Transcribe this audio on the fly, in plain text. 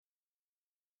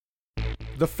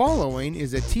The following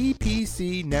is a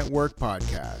TPC Network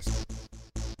podcast.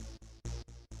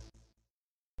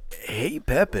 Hey,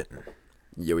 Pepin.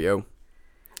 Yo.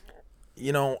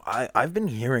 You know, I've been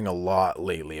hearing a lot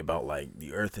lately about, like,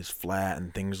 the Earth is flat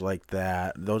and things like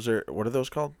that. What are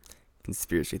those called?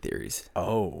 Conspiracy theories.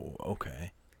 Oh,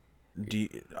 okay. Do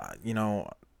you know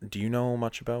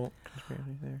much about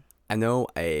conspiracy theories? I know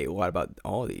a lot about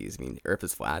all of these. I mean, Earth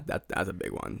is flat. That's a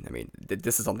big one. I mean,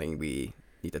 this is something we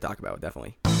need to talk about,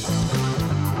 definitely.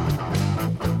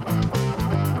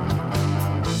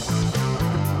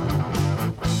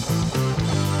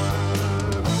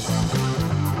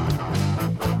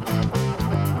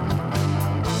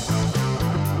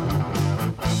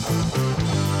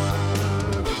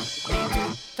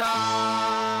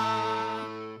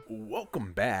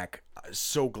 Welcome back.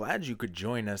 So glad you could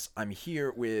join us. I'm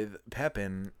here with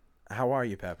Pepin. How are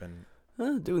you, Pepin?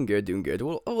 Doing good. A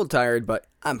little tired, but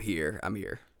I'm here.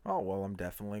 Oh, well, I'm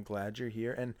definitely glad you're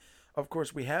here. And, of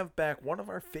course, we have back one of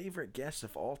our favorite guests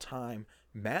of all time,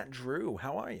 Matt Drew.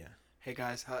 How are you? Hey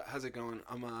guys, how's it going?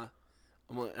 I'm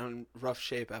in rough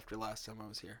shape after last time I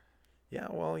was here. Yeah,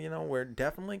 well, we're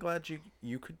definitely glad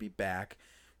you could be back.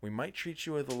 We might treat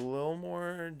you with a little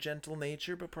more gentle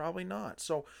nature, but probably not.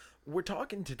 So, we're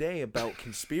talking today about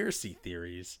conspiracy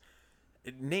theories.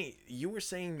 Nate, you were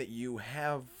saying that you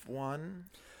have one?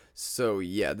 So,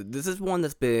 yeah, this is one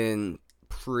that's been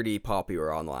pretty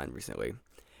popular online recently.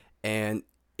 And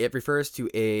it refers to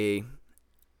a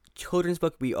children's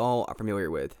book we all are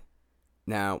familiar with.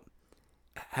 Now,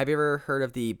 have you ever heard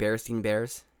of the Bearstein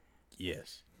Bears?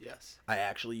 Yes. Yes. I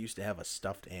actually used to have a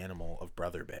stuffed animal of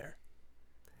Brother Bear.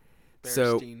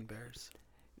 Bearstein Bears.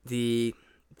 The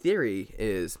theory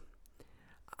is,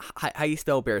 how you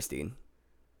spell Bearstein?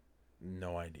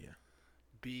 No idea.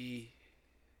 B-E-R-E...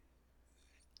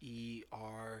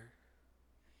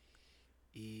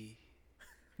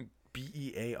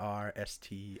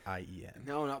 Bearstien.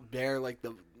 No, not bear, like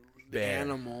the Bear.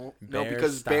 animal. Bear No,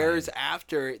 because Stein. bears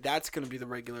after, that's going to be the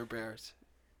regular bears.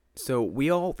 So we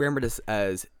all remember this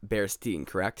as Bearstein,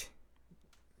 correct?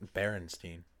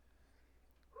 Berenstein.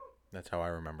 That's how I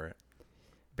remember it.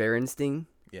 Berenstein?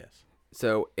 Yes.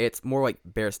 So it's more like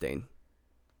Bearstain.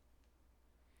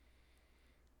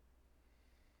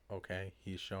 Okay,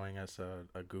 he's showing us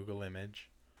a Google image.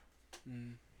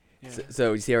 Yeah.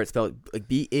 So you see how it's spelled like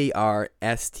Berstain.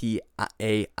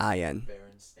 Berenstain.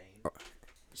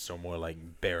 So more like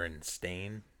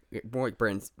Berenstain. More like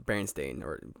Berenstain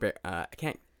or I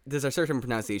can't. There's a certain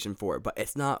pronunciation for it, but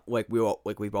it's not like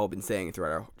we've all been saying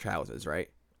throughout our childhoods, right?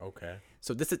 Okay.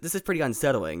 So this is pretty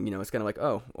unsettling. It's kind of like,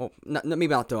 oh, well, maybe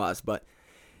not to us, but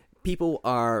people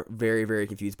are very, very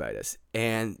confused by this.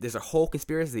 And there's a whole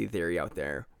conspiracy theory out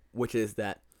there, which is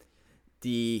that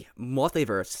the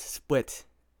multiverse split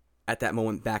at that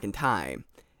moment back in time,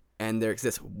 and there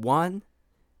exists one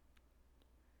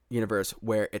universe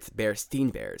where it's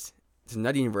Bearstein Bears. There's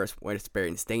another universe where it's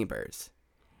Berenstain Bears.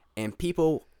 And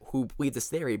people who believe this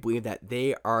theory believe that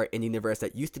they are in the universe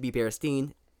that used to be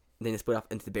Bearstein, then it split off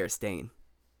into the Bearstain.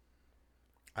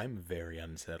 I'm very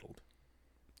unsettled.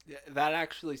 Yeah, that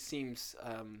actually seems...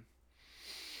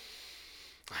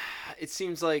 it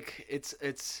seems like it's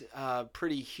a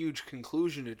pretty huge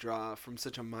conclusion to draw from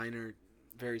such a minor,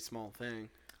 very small thing.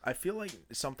 I feel like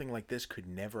something like this could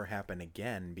never happen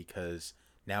again because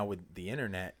now with the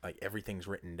internet, like everything's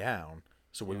written down,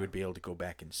 so we would be able to go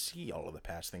back and see all of the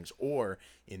past things. Or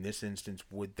in this instance,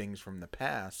 would things from the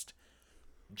past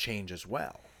change as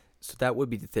well? So that would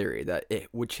be the theory, that it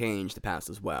would change the past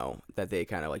as well, that they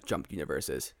kind of like jump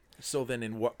universes. So then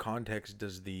in what context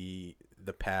does the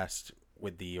past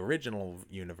with the original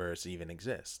universe even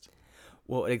exist?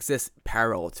 Well, it exists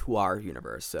parallel to our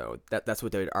universe, so that's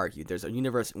what they would argue. There's a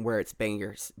universe where it's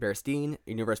Bearstein,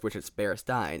 a universe which it's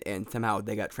Bearstein, and somehow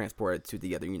they got transported to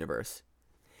the other universe.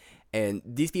 And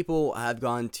these people have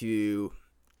gone to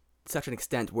such an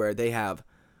extent where they have,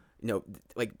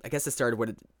 like, I guess it started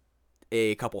with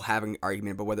a couple having an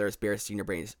argument about whether it's Bearstein or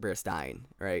Bearstein,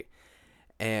 right?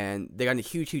 And they got in a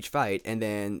huge fight, and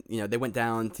then, they went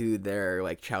down to their,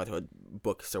 like, childhood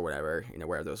books or whatever,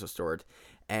 where those were stored,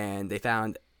 and they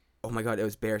found, oh my god, it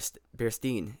was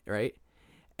Bearstein, right?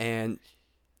 And,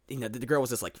 the girl was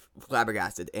just, like,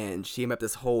 flabbergasted, and she came up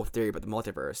with this whole theory about the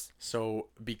multiverse. So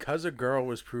because a girl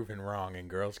was proven wrong, and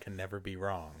girls can never be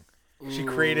wrong, she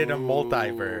created a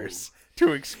multiverse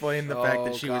to explain the fact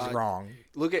that she was wrong.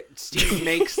 Look at Steve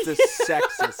makes this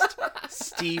sexist.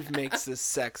 Steve makes this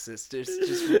sexist.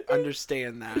 Just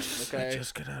understand that, okay? I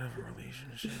just got out of a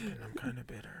relationship and I'm kind of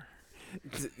bitter.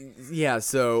 Yeah,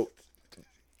 so,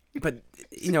 but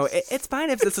it's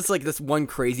fine if this is like this one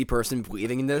crazy person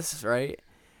believing in this, right?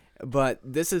 But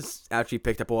this has actually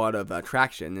picked up a lot of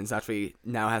traction, and it's actually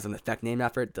now has an effect named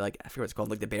after it. Like I forget what it's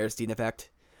called, like the Bearstein effect,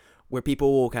 where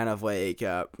people will kind of like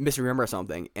misremember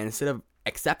something, and instead of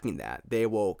accepting that, they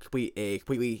will complete a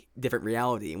completely different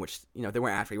reality in which they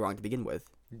weren't actually wrong to begin with.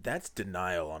 That's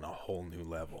denial on a whole new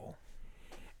level.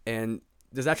 And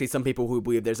there's actually some people who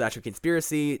believe there's actually a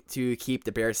conspiracy to keep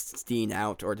the Bearstein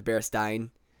out, or the Bearstein.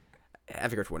 I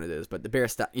forget which one it is, but the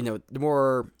Bearstein, the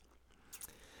more.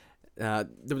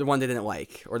 The one they didn't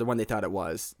like, or the one they thought it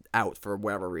was, out for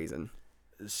whatever reason.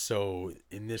 So,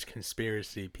 in this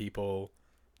conspiracy, people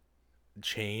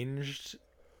changed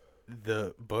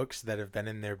the books that have been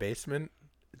in their basement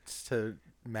to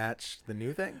match the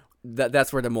new thing?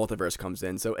 That's where the multiverse comes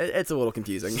in, so it's a little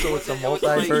confusing. So it's a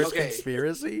multiverse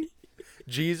conspiracy?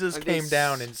 Jesus came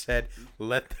down and said,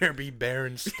 "Let there be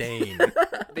Berenstain."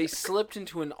 They slipped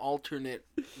into an alternate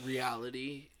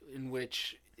reality in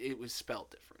which it was spelled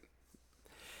different.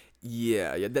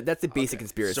 Yeah, that's the basic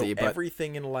conspiracy. So but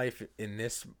everything in life in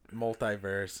this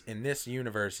multiverse, in this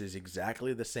universe, is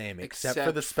exactly the same, except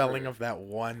for the spelling of that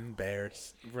one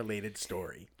bear-related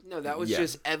story. No, that was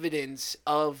just evidence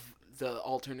of the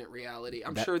alternate reality.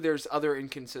 I'm sure there's other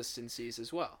inconsistencies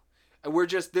as well. And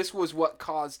this was what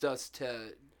caused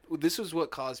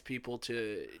people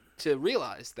to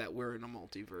realize that we're in a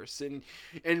multiverse,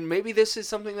 and maybe this is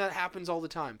something that happens all the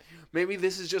time. Maybe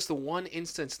this is just the one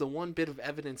instance, the one bit of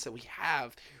evidence that we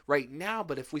have right now,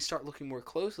 but if we start looking more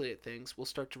closely at things, we'll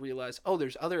start to realize,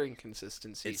 there's other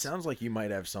inconsistencies. It sounds like you might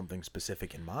have something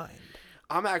specific in mind.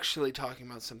 I'm actually talking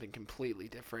about something completely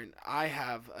different. I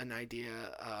have an idea.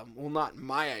 Well, not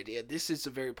my idea. This is a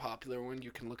very popular one.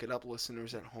 You can look it up,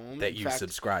 listeners at home. That you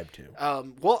subscribe to.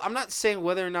 Well, I'm not saying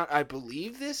whether or not I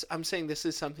believe this. I'm saying this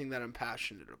is something that I'm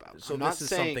passionate about. So this is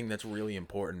something that's really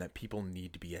important that people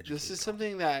need to be educated on. This is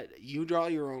something that you draw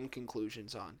your own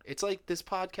conclusions on. It's like this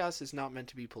podcast is not meant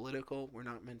to be political. We're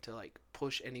not meant to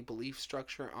push any belief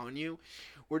structure on you.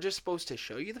 We're just supposed to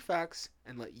show you the facts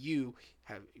and let you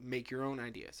make your own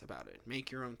ideas about it.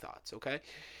 Make your own thoughts, okay?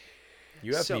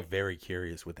 You have me very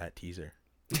curious with that teaser.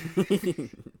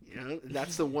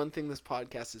 That's the one thing this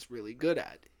podcast is really good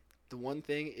at. The one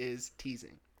thing is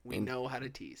teasing. We know how to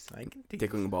tease. I can tease.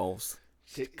 Tickling balls.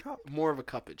 More of a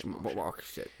cuppage motion.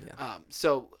 Shit, yeah.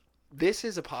 So this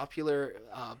is a popular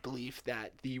belief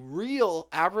that the real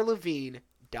Avril Lavigne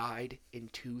died in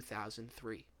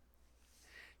 2003.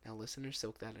 Now, listeners,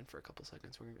 soak that in for a couple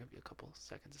seconds. We're going to give you a couple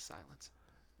seconds of silence.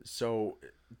 So,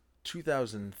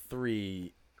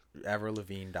 2003, Avril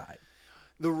Lavigne died.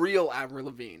 The real Avril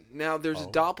Lavigne. Now, there's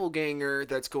a doppelganger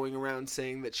that's going around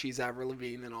saying that she's Avril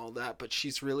Lavigne and all that, but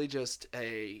she's really just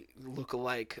a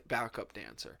look-alike backup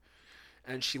dancer.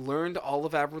 And she learned all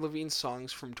of Avril Lavigne's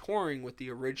songs from touring with the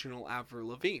original Avril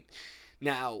Lavigne.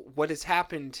 Now, what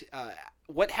happened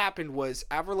was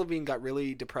Avril Lavigne got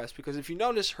really depressed because if you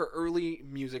notice her early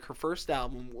music, her first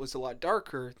album was a lot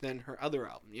darker than her other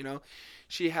album,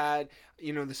 She had,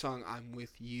 the song I'm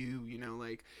With You,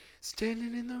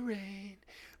 standing in the rain,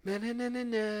 na na na na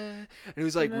na. And it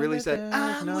was really sad,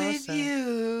 I'm with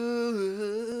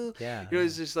you. Yeah. It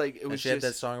was just she had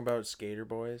that song about skater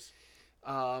boys.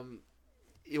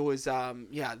 It was,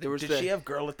 there was Did she have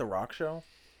Girl at the Rock Show?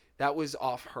 That was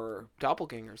off her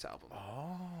Doppelgangers album.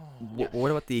 Oh.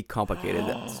 What about the Complicated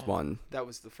one? That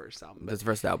was the first album. That's the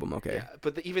first album, okay. Yeah,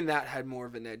 but even that had more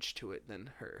of an edge to it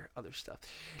than her other stuff.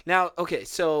 Now, okay,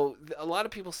 so a lot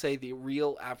of people say the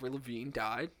real Avril Lavigne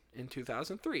died in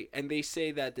 2003, and they say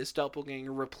that this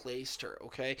doppelganger replaced her,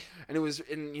 okay? And it was,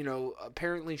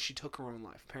 apparently she took her own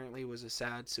life. Apparently it was a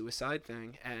sad suicide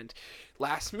thing, and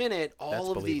last minute,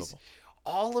 all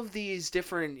of these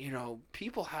different,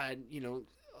 people had,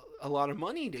 a lot of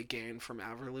money to gain from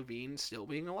Avril Lavigne still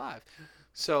being alive.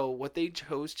 So what they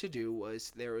chose to do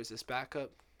was there was this backup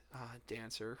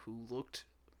dancer who looked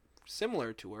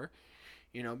similar to her,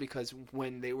 because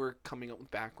when they were coming up with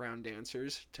background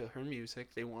dancers to her music,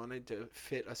 they wanted to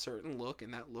fit a certain look,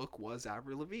 and that look was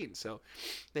Avril Lavigne. So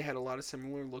they had a lot of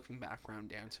similar looking background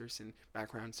dancers and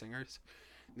background singers.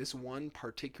 This one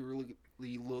particularly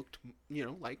looked,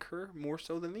 like her more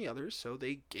so than the others, so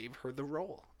they gave her the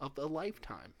role of a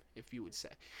lifetime, if you would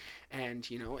say. And,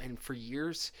 and for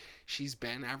years, she's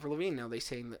been Avril Lavigne. Now, they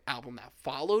say in the album that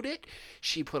followed it,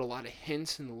 she put a lot of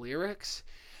hints in the lyrics.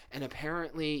 And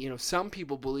apparently, some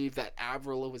people believe that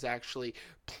Avril was actually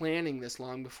planning this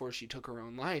long before she took her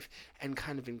own life and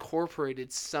kind of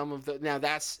incorporated some of the... Now,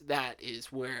 that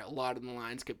is where a lot of the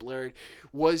lines get blurred.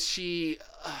 Was she,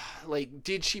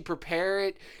 did she prepare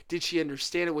it? Did she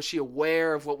understand it? Was she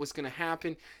aware of what was going to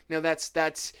happen? Now,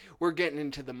 that's we're getting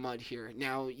into the mud here.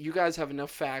 Now, you guys have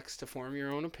enough facts to form your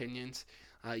own opinions.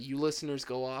 You listeners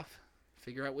go off,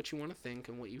 figure out what you want to think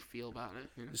and what you feel about it.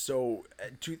 You know? So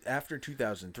after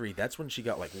 2003, that's when she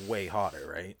got like way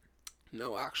hotter, right?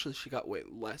 No, actually, she got way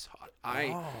less hot.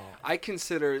 Oh. I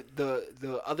consider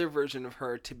the other version of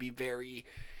her to be very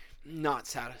not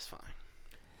satisfying.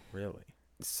 Really?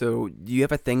 So, do you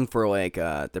have a thing for like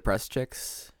depressed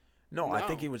chicks? No, I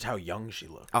think it was how young she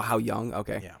looked. Oh, how young?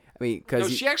 Okay. Yeah. I mean, because No,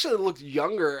 she actually looked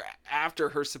younger after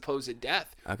her supposed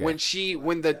death. Okay.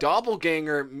 When the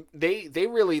doppelganger, they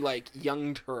really like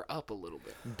younged her up a little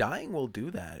bit. Dying will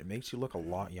do that. It makes you look a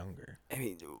lot younger. I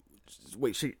mean,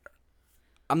 wait,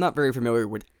 I'm not very familiar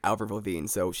with Avril Lavigne,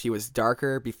 so she was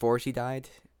darker before she died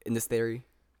in this theory.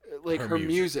 Like her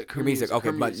music. Her music,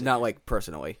 okay, but not like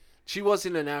personally. She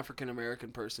wasn't an African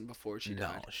American person before she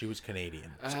died. No, she was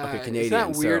Canadian. Okay, Canadian. Isn't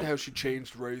that weird so- how she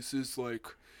changed races like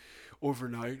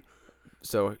overnight?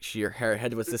 So her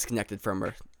head was disconnected from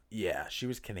her. Yeah, she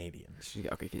was Canadian.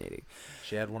 Okay, Canadian.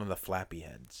 She had one of the flappy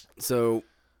heads. So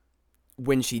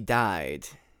when she died,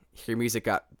 her music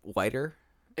got lighter.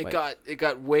 It Like-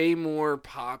 got way more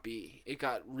poppy. It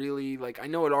got really like I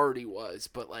know it already was,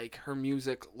 but like her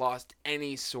music lost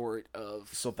any sort of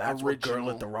So that's original. what Girl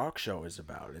at the Rock Show is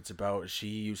about. It's about she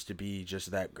used to be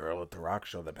just that girl at the rock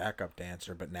show, the backup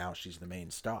dancer, but now she's the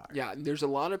main star. Yeah, and there's a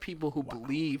lot of people who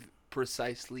believe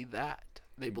precisely that.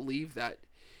 They believe that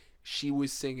she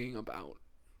was singing about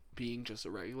being just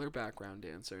a regular background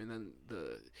dancer, and then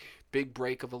the big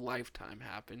break of a lifetime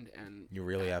happened, and You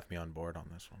really have me on board on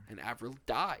this one. and Avril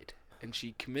died, and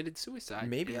she committed suicide.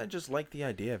 Maybe I and, just like the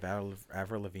idea of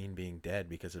Avril Lavigne being dead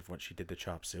because of what she did to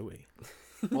Chop Suey.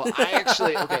 well, I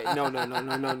actually okay.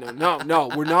 No.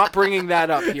 We're not bringing that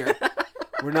up here.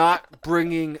 We're not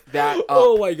bringing that up.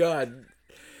 Oh my god.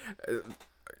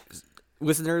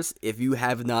 Listeners, if you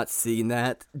have not seen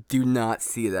that, do not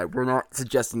see that. We're not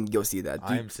suggesting you go see that.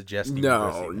 I'm suggesting No,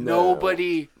 you go see that. no.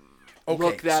 Nobody Okay,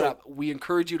 look that so- up. We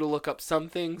encourage you to look up some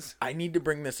things. I need to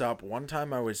bring this up. One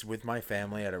time I was with my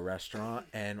family at a restaurant,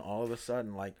 and all of a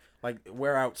sudden, like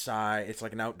we're outside. It's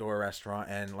like an outdoor restaurant,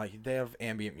 and like they have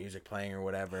ambient music playing or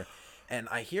whatever. And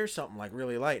I hear something like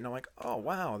really light, and I'm like, oh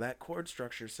wow, that chord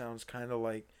structure sounds kind of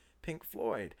like Pink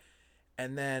Floyd.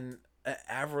 And then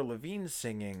Avril Lavigne's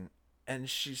singing, and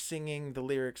she's singing the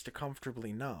lyrics to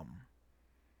 "Comfortably Numb."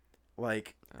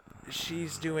 Like,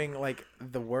 she's doing like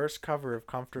the worst cover of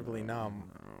 "Comfortably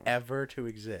Numb" ever to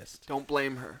exist. Don't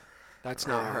blame her. That's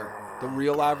not her. The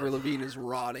real Avril Lavigne is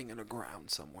rotting in a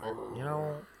ground somewhere. You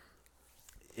know,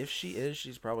 if she is,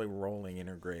 she's probably rolling in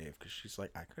her grave because she's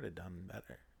like, I could have done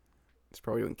better. It's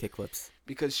probably doing kickflips.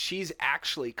 Because she's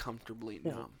actually comfortably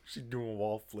numb. She's doing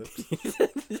wall flips.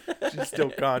 She's still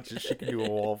conscious. She can do a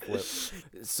wall flip.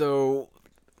 So,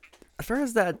 as far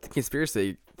as that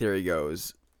conspiracy theory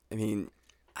goes, I mean,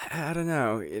 I don't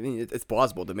know. I mean, it's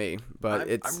plausible to me, but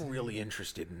I'm really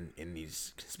interested in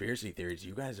these conspiracy theories.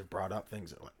 You guys have brought up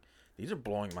things that, like, these are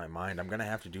blowing my mind. I'm gonna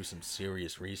have to do some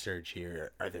serious research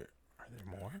here. Are there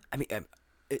more? I mean,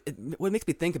 what it makes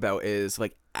me think about is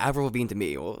like Avril Lavigne to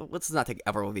me. Well, let's not take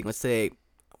Avril Lavigne. Let's say,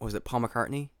 was it Paul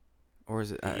McCartney, or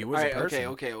is it? He All was right, a person.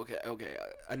 okay.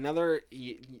 Another,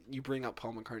 you bring up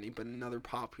Paul McCartney, but another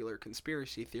popular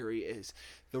conspiracy theory is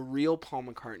the real Paul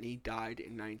McCartney died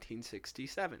in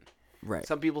 1967. Right.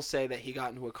 Some people say that he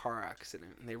got into a car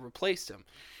accident and they replaced him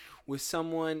with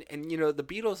someone. And, you know, the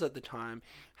Beatles at the time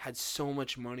had so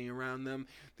much money around them.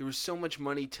 There was so much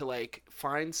money to, like,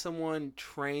 find someone,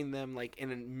 train them, like,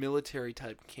 in a military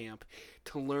type camp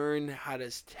to learn how to,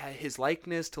 his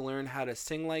likeness, to learn how to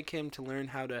sing like him, to learn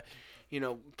how to, you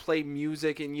know, play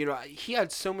music. And, you know, he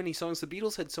had so many songs. The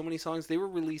Beatles had so many songs. They were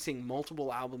releasing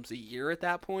multiple albums a year at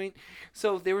that point.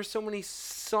 So there were so many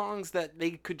songs that they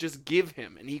could just give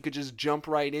him and he could just jump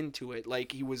right into it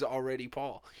like he was already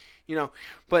Paul. You know,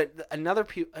 but another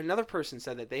person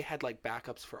said that they had like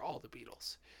backups for all the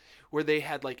Beatles. Where they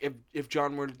had like if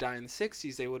John were to die in the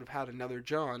 60s, they would have had another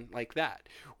John like that.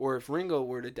 Or if Ringo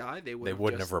were to die, they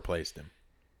wouldn't have replaced him.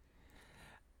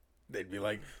 They'd be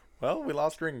like, well, we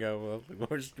lost Ringo. Well,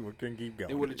 we're going to keep going.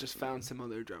 They would have just found some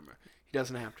other drummer. He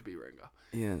doesn't have to be Ringo.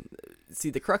 Yeah. See,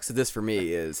 the crux of this for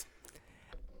me is,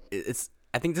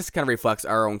 I think this kind of reflects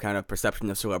our own kind of perception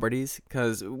of celebrities,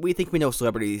 because we think we know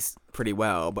celebrities pretty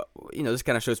well, but, you know, this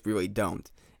kind of shows we really don't.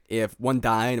 If one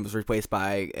died and was replaced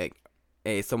by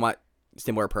a somewhat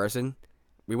similar person,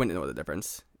 we wouldn't know the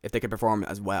difference. If they could perform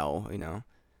as well, you know.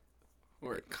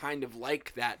 Or kind of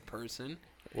like that person.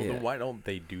 Well, Yeah. then why don't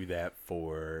they do that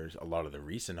for a lot of the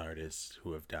recent artists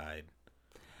who have died?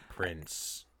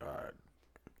 Prince,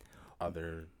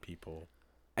 other people.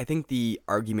 I think the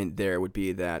argument there would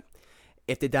be that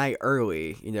if they die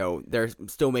early, you know, they're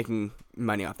still making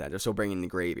money off that. They're still bringing the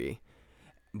gravy.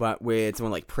 But with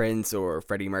someone like Prince or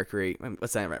Freddie Mercury,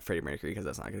 let's not about Freddie Mercury because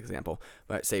that's not a good example,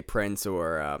 but say Prince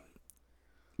or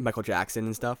Michael Jackson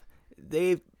and stuff,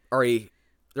 they're already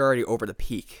over the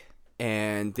peak,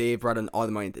 and they've brought in all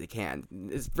the money that they can.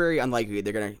 It's very unlikely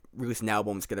they're going to release an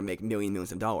album that's going to make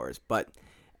millions of dollars, but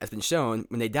as been shown,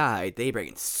 when they died, they bring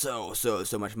in so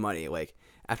much money. Like,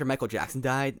 after Michael Jackson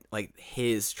died, like,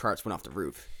 his charts went off the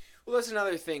roof. Well, that's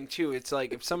another thing, too. It's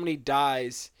like, if somebody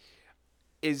dies,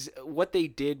 is what they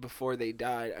did before they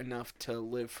died enough to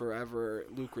live forever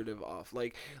lucrative off?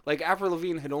 Like Avril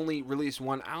Lavigne had only released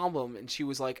one album, and she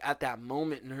was like at that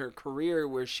moment in her career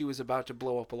where she was about to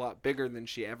blow up a lot bigger than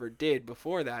she ever did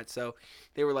before that. So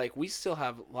they were like, we still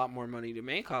have a lot more money to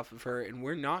make off of her, and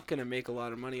we're not going to make a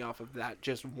lot of money off of that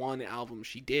just one album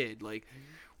she did. Like,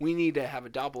 we need to have a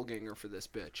doppelganger for this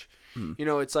bitch. You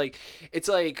know, it's like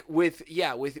with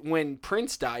when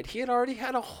Prince died, he had already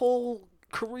had a whole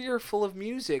career full of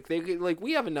music.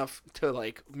 We have enough to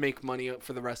like make money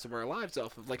for the rest of our lives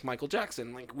off of, like Michael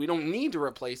Jackson. Like, we don't need to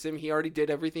replace him. He already did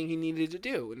everything he needed to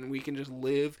do, and we can just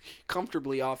live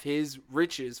comfortably off his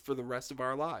riches for the rest of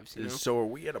our lives, you know? So are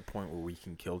we at a point where we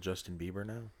can kill Justin Bieber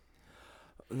now?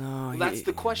 No, Well, that's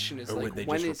the question, is Or like, would they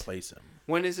when just replace him?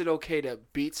 when is it okay to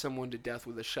beat someone to death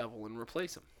with a shovel and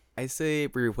replace him? I say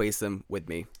we replace them with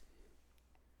me.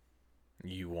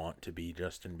 You want to be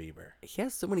Justin Bieber? He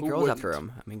has so many Who girls wouldn't? after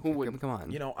him. I mean, Who wouldn't? come on.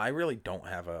 You know, I really don't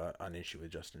have an issue with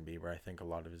Justin Bieber. I think a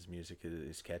lot of his music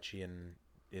is catchy and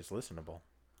is listenable.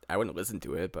 I wouldn't listen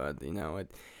to it, but you know,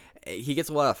 he gets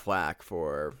a lot of flack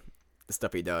for the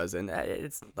stuff he does, and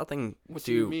it's nothing What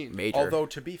do you too mean? major. Although,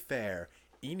 to be fair,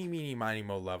 Eeny, Meeny, Miny,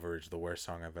 Mo Lover is the worst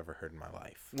song I've ever heard in my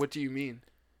life. What do you mean?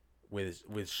 With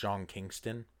Sean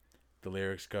Kingston, the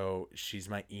lyrics go, "She's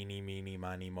my eeny, meeny,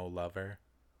 miny, mo lover.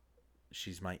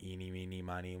 She's my eeny, meeny,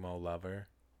 miny, mo lover."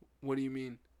 What do you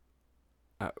mean?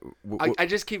 w- I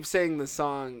just keep saying the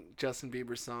song, Justin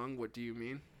Bieber's song. What do you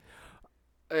mean?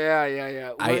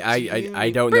 Yeah. What do you I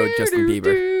mean? don't know Justin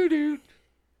Bieber.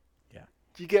 Yeah.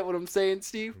 Do you get what I'm saying,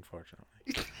 Steve? Unfortunately.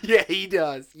 Yeah, he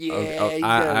does. Yeah, he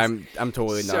does. I'm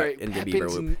totally Sorry, not in the Pepin's Bieber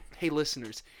loop. Hey,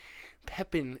 listeners.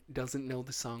 Pepin doesn't know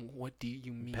the song What Do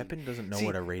You Mean? Pepin doesn't know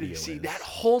what a radio is. See, that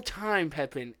whole time,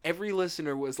 Pepin, every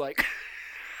listener was like...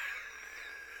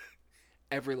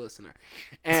 every listener.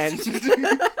 And...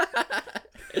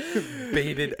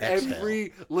 Baited exhale.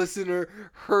 Every listener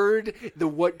heard the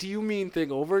What Do You Mean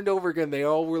thing over and over again. They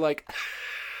all were like...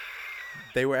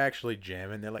 They were actually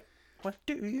jamming. They're like, "What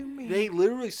do you mean?" They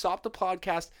literally stopped the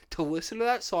podcast to listen to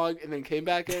that song and then came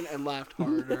back in and laughed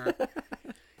harder.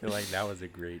 They're like, "That was a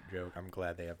great joke. I'm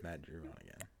glad they have Matt Drew on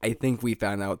again." I think we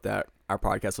found out that our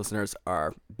podcast listeners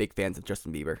are big fans of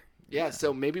Justin Bieber. Yeah,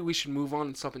 so maybe we should move on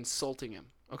and stop insulting him,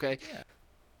 okay? Yeah.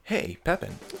 Hey,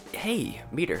 Pepin. Hey,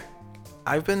 Meter.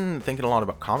 I've been thinking a lot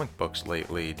about comic books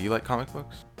lately. Do you like comic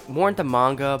books? More into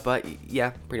manga, but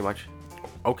yeah, pretty much.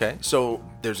 Okay, so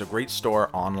there's a great store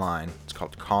online. It's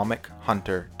called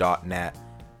comichunter.net.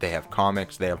 They have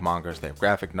comics, they have mangas, they have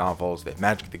graphic novels, they have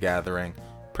Magic the Gathering.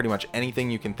 Pretty much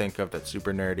anything you can think of that's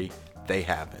super nerdy, they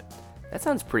have it. That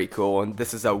sounds pretty cool. And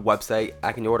this is a website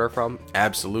I can order from?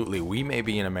 Absolutely. We may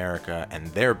be in America, and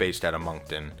they're based out of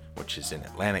Moncton, which is in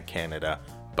Atlantic Canada,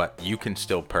 but you can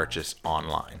still purchase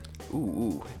online.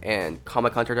 Ooh. And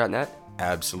comichunter.net?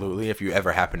 Absolutely. If you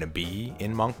ever happen to be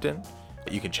in Moncton,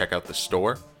 you can check out the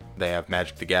store. They have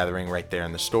Magic the Gathering right there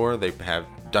in the store. They have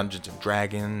Dungeons and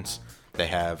Dragons. They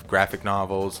have graphic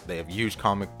novels. They have used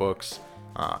comic books,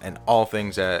 and all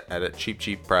things at a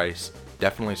cheap price.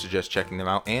 Definitely suggest checking them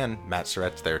out. And Matt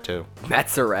Surratt's there too. Matt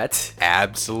Surratt?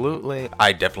 Absolutely.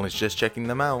 I definitely suggest checking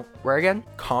them out. Where again?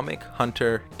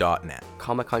 comichunter.net.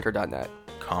 comichunter.net.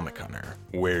 Comic Hunter,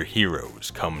 where heroes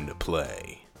come to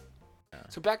play.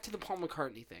 So back to the Paul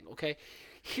McCartney thing, okay?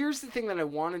 Here's the thing that I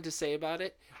wanted to say about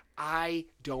it. I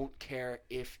don't care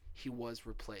if he was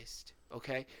replaced,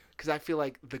 okay? Because I feel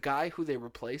like the guy who they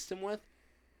replaced him with,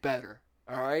 better,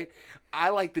 all right? I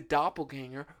like the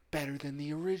doppelganger better than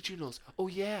the originals. Oh,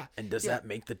 yeah. And does Yeah. that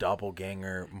make the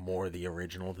doppelganger more the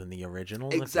original than the original?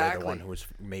 Exactly. If they're the one who was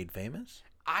made famous?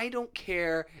 I don't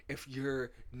care if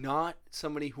you're not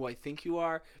somebody who I think you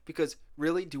are, because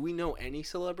really, do we know any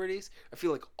celebrities? I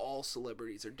feel like all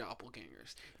celebrities are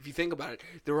doppelgangers. If you think about it,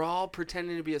 they're all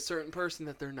pretending to be a certain person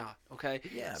that they're not, okay?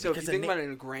 Yeah, So if you because think about it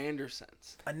in a grander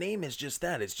sense. A name is just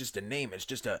that. It's just a name.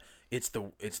 It's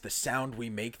the sound we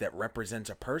make that represents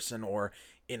a person, or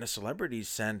in a celebrity's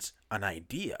sense, an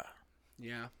idea.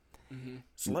 Yeah.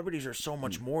 Celebrities are so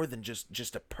much more than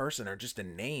just a person or just a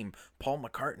name. Paul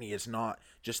McCartney is not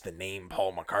just the name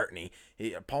Paul McCartney.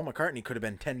 Paul McCartney could have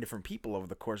been 10 different people over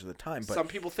the course of the time. But Some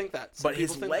people think that. but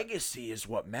his legacy is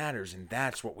what matters, and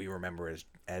that's what we remember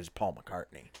as Paul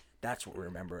McCartney. That's what we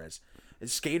remember as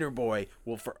Skater Boy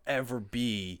will forever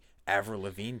be Avril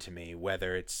Lavigne to me,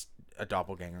 whether it's a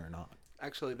doppelganger or not.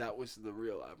 Actually, that was the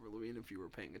real Avril Lavigne if you were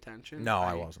paying attention. No,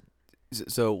 I wasn't.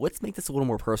 So let's make this a little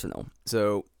more personal.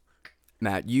 So,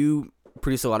 Matt, you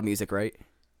produce a lot of music, right?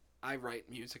 I write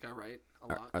music. I write a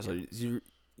lot. So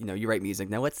you write music.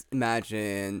 Now let's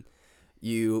imagine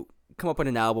you come up with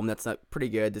an album that's not pretty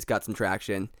good, that's got some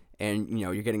traction, and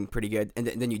you're getting pretty good, and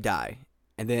then you die,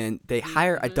 and then they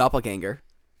hire a doppelganger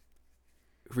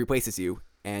who replaces you,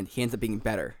 and he ends up being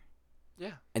better.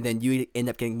 Yeah. And then you end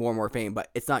up getting more and more fame, but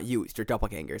it's not you, it's your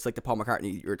doppelganger. It's like the Paul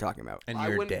McCartney you were talking about. And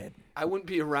you're dead. I wouldn't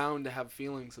be around to have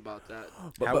feelings about that.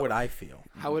 How would I feel?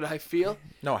 How would I feel?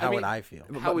 No, how would I feel?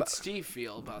 How would Steve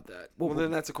feel about that? Well,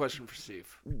 then that's a question for Steve.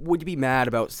 Would you be mad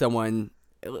about someone?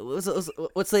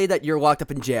 Let's say that you're locked up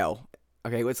in jail.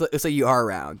 Okay, let's say you are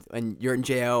around and you're in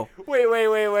jail.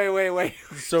 Wait.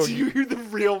 So you're the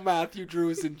real Matthew Drew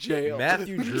is in jail.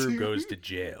 Matthew Drew goes to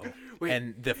jail. Wait.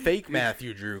 And the fake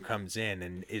Matthew Drew comes in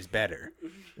and is better.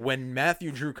 When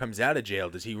Matthew Drew comes out of jail,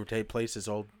 does he replace his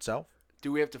old self?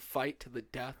 Do we have to fight to the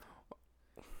death?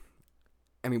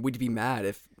 I mean, would you be mad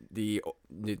if the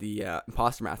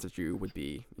imposter Matthew Drew would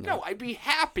be? No, I'd be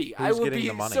happy. Who's I would getting be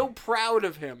the money? so proud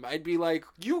of him. I'd be like,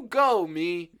 "You go,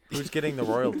 me." Who's getting the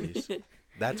royalties?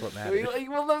 That's what matters.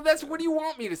 Well, that's what do you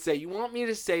want me to say? You want me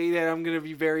to say that I'm going to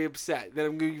be very upset, that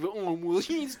I'm going to be, oh, well,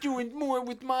 he's doing more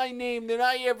with my name than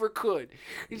I ever could.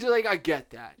 He's like, I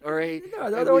get that, all right? No,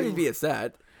 don't want you to be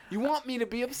upset. You want me to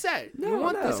be upset. You No,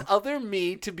 want no. this other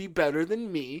me to be better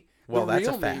than me. Well, the that's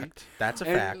a real fact. Me. That's a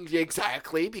And fact.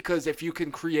 exactly, because if you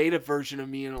can create a version of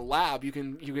me in a lab, you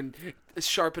can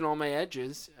sharpen all my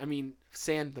edges. I mean,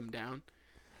 sand them down.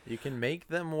 You can make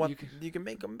them you can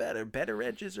make them better. Better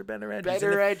edges are better edges.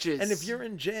 Better edges. And if you're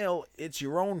in jail, it's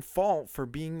your own fault for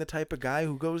being the type of guy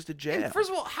who goes to jail. And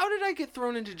first of all, how did I get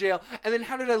thrown into jail? And then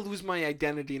how did I lose my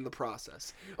identity in the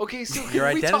process? Okay, so can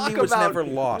Your we talk identity was about... never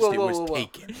lost. Whoa, It was whoa.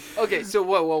 taken. Okay, so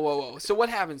whoa. So what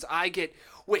happens?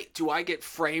 Do I get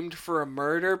framed for a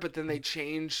murder, but then they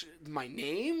change my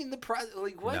name in the process?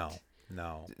 Like, what?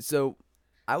 No. So,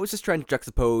 I was just trying to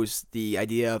juxtapose the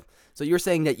idea of. So you're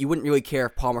saying that you wouldn't really care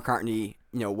if Paul McCartney,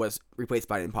 was replaced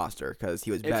by an imposter because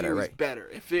he was better, if he was right? better.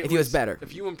 If he was better.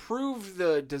 If you improve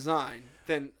the design,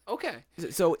 then okay.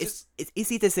 So it's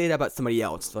easy to say that about somebody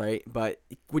else, right? But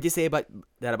would you say that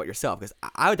about yourself? Because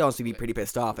I would honestly be pretty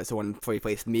pissed off if someone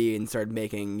replaced me and started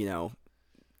making,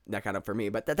 that kind of for me.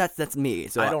 But that's me.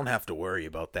 So I don't have to worry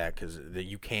about that because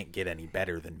you can't get any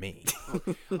better than me.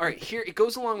 All right, here it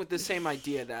goes along with the same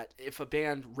idea that if a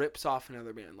band rips off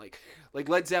another band, like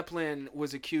Led Zeppelin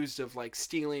was accused of like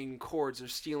stealing chords or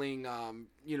stealing,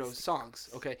 songs.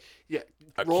 Okay, yeah,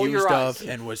 roll Accused your eyes. of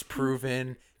and was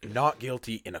proven not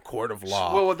guilty in a court of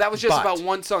law. Well, that was just But- about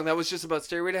one song. That was just about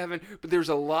Stairway to Heaven. But there's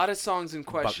a lot of songs in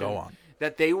question go on.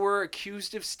 that they were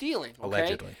accused of stealing. Okay?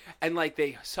 Allegedly. And like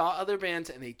they saw other bands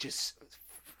and they just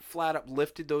flat up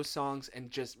lifted those songs and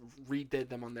just redid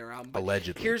them on their album. But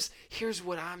Allegedly. Here's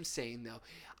what I'm saying though.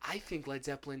 I think Led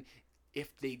Zeppelin,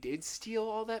 if they did steal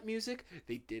all that music,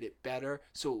 they did it better,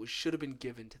 so it should have been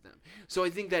given to them. So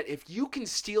I think that if you can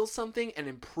steal something and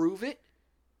improve it,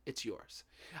 it's yours.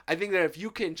 I think that if you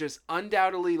can just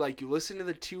undoubtedly, like, you listen to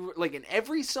the two, like, in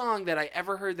every song that I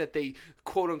ever heard that they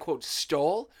quote unquote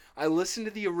stole, I listened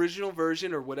to the original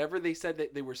version or whatever they said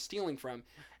that they were stealing from,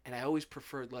 and I always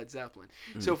preferred Led Zeppelin.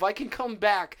 So if I can come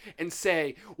back and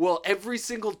say, well, every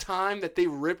single time that they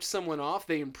ripped someone off,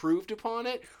 they improved upon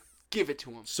it, give it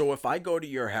to them. So if I go to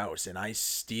your house and I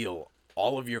steal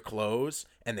all of your clothes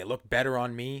and they look better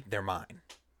on me, they're mine.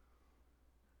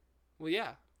 Well,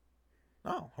 yeah.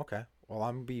 Oh, okay. Well,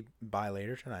 I'm going to be by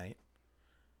later tonight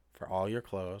for all your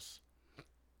clothes.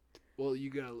 Well, you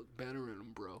gotta look better in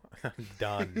them, bro.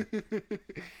 Done.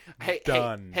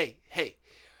 Done. Hey.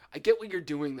 I get what you're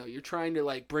doing, though. You're trying to,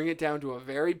 like, bring it down to a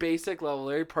very basic level,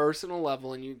 very personal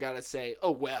level, and you gotta say,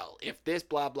 oh, well, if this,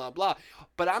 blah, blah, blah.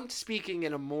 But I'm speaking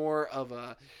in a more of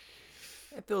a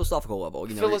philosophical level,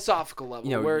 philosophical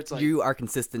level, where it's like you are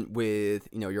consistent with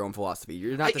your own philosophy.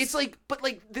 You're not. It's like, but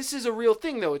like this is a real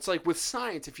thing though. It's like with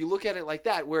science, if you look at it like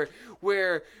that, where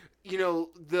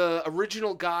the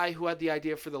original guy who had the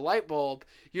idea for the light bulb,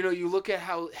 you look at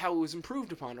how it was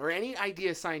improved upon, or any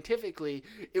idea scientifically,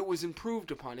 it was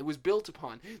improved upon, it was built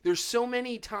upon. There's so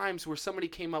many times where somebody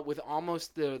came up with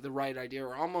almost the right idea,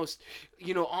 or almost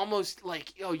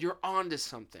like, oh, you're onto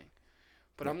something.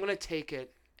 but I'm gonna take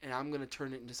it and I'm gonna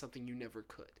turn it into something you never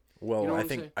could. Well, You know what I I'm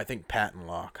think saying? I think patent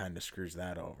law kind of screws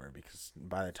that over, because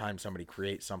by the time somebody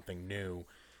creates something new,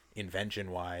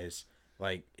 invention wise,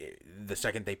 like the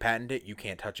second they patent it, you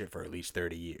can't touch it for at least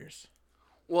 30 years.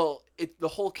 Well, the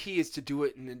whole key is to do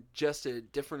it in just a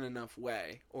different enough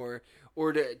way, or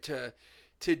to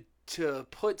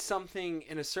put something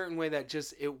in a certain way that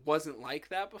just it wasn't like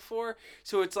that before.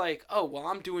 So it's like, oh well,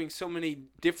 I'm doing so many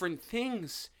different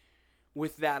things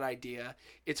with that idea.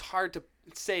 It's hard to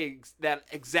say that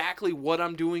exactly what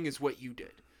I'm doing is what you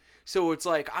did. So it's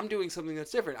like I'm doing something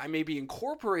that's different. I may be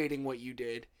incorporating what you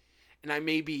did, and I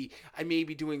may be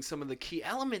doing some of the key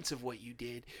elements of what you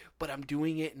did, but I'm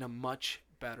doing it in a much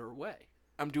better way.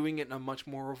 I'm doing it in a much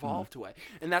more evolved way.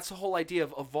 And that's the whole idea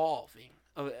of evolving,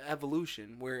 of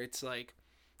evolution, where it's like,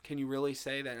 can you really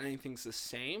say that anything's the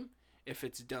same if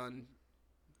it's done,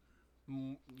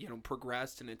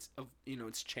 progressed, and it's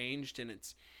it's changed, and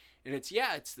it's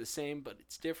it's the same but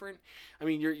it's different. I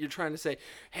mean, you're trying to say,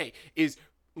 hey, is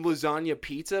lasagna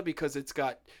pizza because it's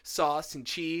got sauce and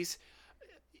cheese?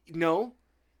 No,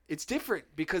 it's different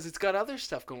because it's got other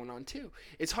stuff going on too.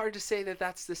 It's hard to say that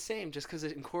that's the same just because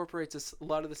it incorporates a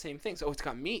lot of the same things. Oh, it's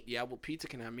got meat. Yeah, well, pizza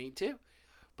can have meat too,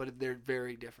 but they're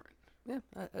very different. Yeah,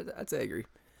 I'd say I agree.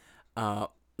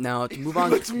 Now to move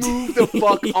on. Let's move the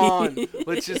fuck on.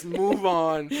 Let's just move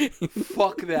on.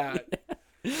 Fuck that.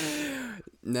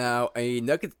 Now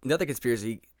another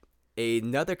conspiracy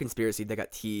that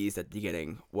got teased at the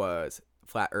beginning was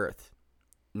flat Earth.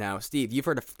 Now, Steve, you've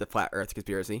heard of the flat Earth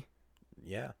conspiracy.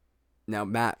 Yeah. Now,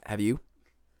 Matt, have you?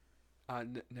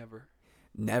 Never.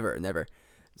 Never.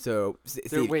 So,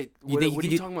 Steve, wait, you what think are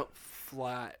you talking about?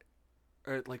 Flat,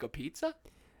 or like a pizza?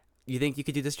 You think you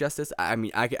could do this justice? I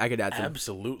mean, I could add some.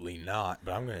 Absolutely not,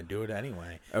 but I'm going to do it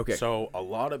anyway. Okay. So a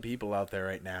lot of people out there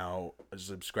right now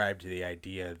subscribe to the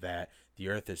idea that the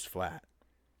Earth is flat.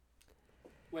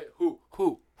 Wait, who?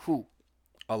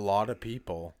 A lot of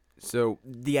people. So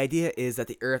the idea is that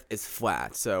the Earth is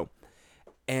flat. So,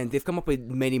 and they've come up with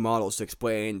many models to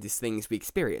explain these things we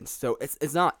experience. So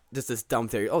it's not just this dumb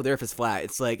theory. Oh, the Earth is flat.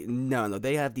 It's like no.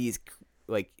 They have these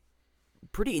like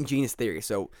pretty ingenious theories.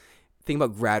 So think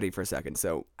about gravity for a second.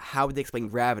 So how would they explain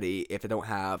gravity if they don't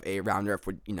have a round Earth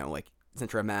with like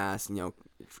center of mass,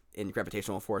 and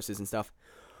gravitational forces and stuff?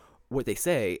 What they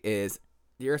say is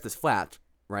the Earth is flat,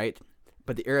 right?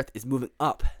 But the Earth is moving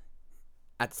up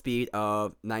at the speed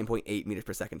of 9.8 meters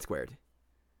per second squared.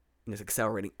 And it's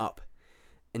accelerating up.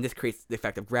 And this creates the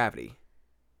effect of gravity.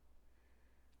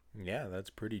 Yeah, that's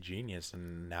pretty genius,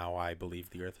 and now I believe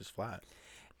the Earth is flat.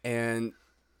 And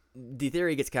the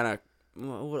theory gets kind of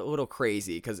a little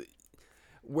crazy, because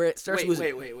where it starts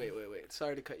Wait.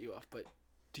 Sorry to cut you off, but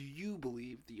do you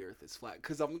believe the Earth is flat?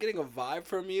 Because I'm getting a vibe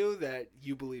from you that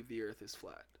you believe the Earth is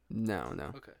flat. No.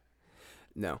 Okay.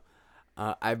 No.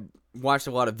 I've watched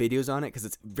a lot of videos on it because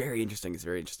it's very interesting. It's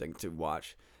very interesting to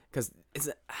watch. Because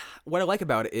what I like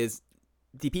about it is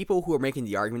the people who are making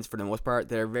the arguments, for the most part,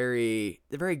 they're very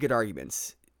good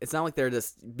arguments. It's not like they're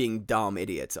just being dumb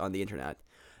idiots on the internet.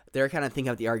 They're kind of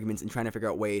thinking out the arguments and trying to figure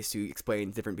out ways to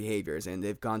explain different behaviors, and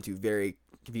they've gone to very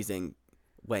confusing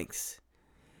lengths.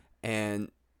 And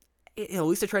at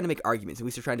least they're trying to make arguments. At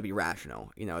least they're trying to be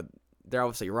rational. They're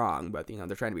obviously wrong, but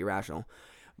they're trying to be rational.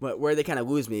 But where they kind of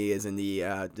lose me is in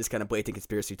the this kind of blatant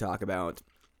conspiracy talk about,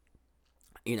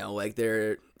 like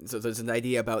so there's an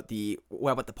idea about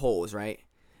what about the poles, right?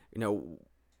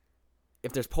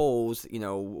 If there's poles,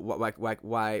 why?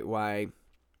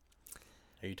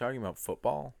 Are you talking about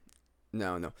football?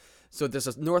 No. So there's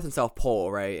a north and south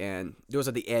pole, right? And those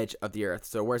are the edge of the Earth.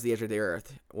 So where's the edge of the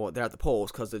Earth? Well, they're at the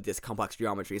poles because of this complex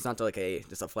geometry. It's not like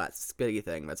just a flat, spitty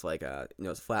thing. That's like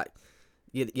it's flat.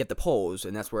 You have the poles,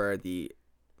 and that's where the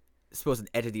supposed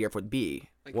edge of the Earth would be.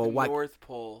 Like well, the why? North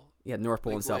Pole. Yeah, North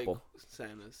Pole and South Pole.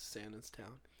 Santa's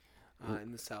town.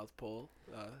 In the South Pole,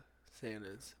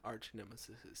 Santa's arch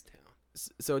nemesis' town.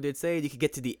 So they'd say you could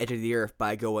get to the edge of the Earth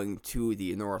by going to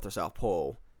the North or South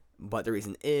Pole, but the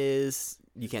reason is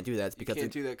you can't do that. It's because you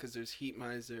can't do that because there's Heat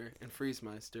Miser and Freeze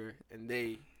Meister, and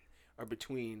they are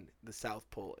between the South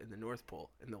Pole and the North Pole,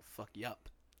 and they'll fuck you up.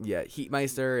 Yeah, Heat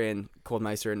Meister and Cold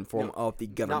Meister in form of the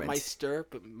government. Not Meister,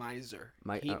 but Miser.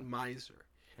 Heat Miser.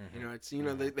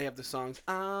 Mm-hmm. They have the songs.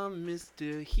 I'm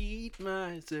Mr. Heat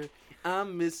Miser.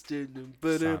 I'm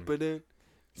Mr.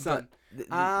 Sun.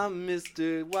 I'm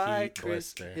Mr. White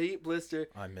Blister. Heat Blister.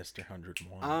 I'm Mr.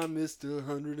 101. I'm Mr.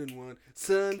 101.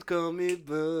 Sun call me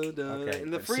Buddha. Okay,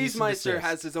 and the Freeze Meister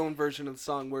has his own version of the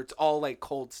song where it's all like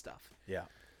cold stuff. Yeah.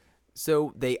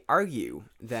 So they argue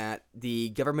that the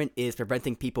government is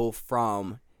preventing people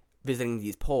from visiting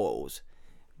these poles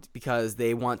because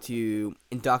they want to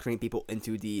indoctrinate people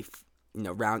into the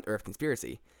round Earth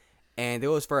conspiracy. And they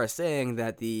go as far as saying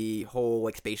that the whole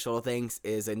like space shuttle things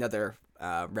is another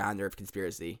round Earth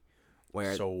conspiracy.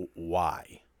 Where So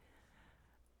why?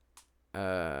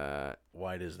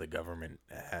 Why does the government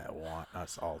want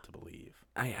us all to believe?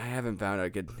 I haven't found a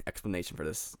good explanation for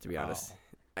this, to be honest.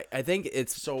 I think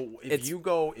it's so if you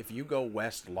go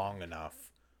west long enough,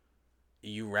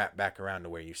 you wrap back around to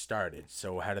where you started.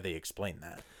 So how do they explain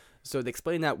that? So they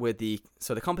explain that with the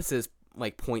compasses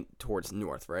like point towards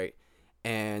north, right?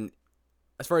 And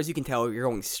as far as you can tell, you're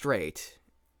going straight,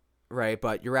 right?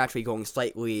 But you're actually going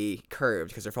slightly curved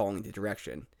because they're following the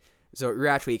direction. So you're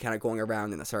actually kind of going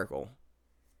around in a circle.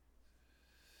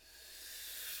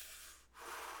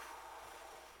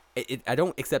 I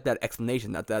don't accept that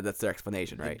explanation. That's their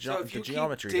explanation, right? The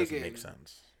geometry doesn't make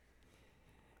sense.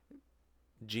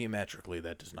 Geometrically,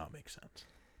 that does not make sense.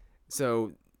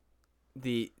 So,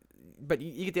 but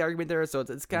you get the argument there. So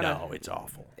it's kind of no, it's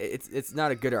awful. It's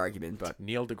not a good argument, but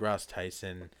Neil deGrasse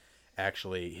Tyson,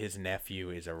 actually, his nephew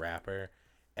is a rapper,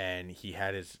 and he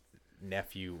had his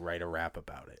nephew write a rap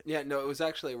about it. Yeah, no, it was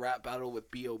actually a rap battle with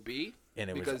B.O.B. And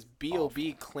it because was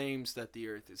B.O.B. claims that the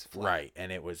Earth is flat. Right,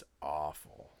 and it was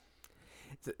awful.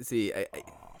 See,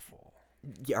 Awful.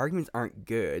 The arguments aren't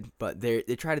good, but they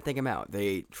try to think them out.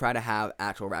 They try to have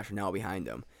actual rationale behind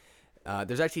them.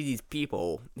 There's actually these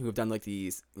people who have done like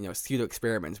these, pseudo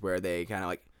experiments where they kind of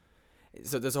like.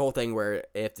 So there's a whole thing where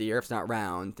if the Earth's not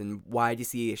round, then why do you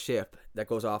see a ship that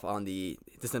goes off on the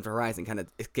distant horizon kind of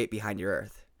escape behind your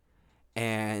Earth?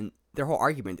 And their whole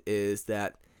argument is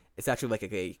that it's actually like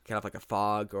a kind of like a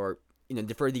fog, or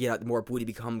the further you get out, the more blue you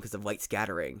become because of light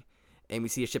scattering. And we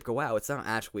see a ship go out, it's not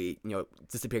actually,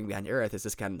 disappearing behind the Earth, it's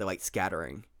just kind of the light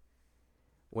scattering.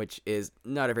 Which is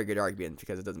not a very good argument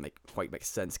because it doesn't quite make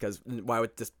sense. Because why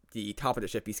would just the top of the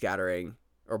ship be scattering,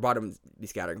 or bottom be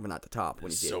scattering, but not the top?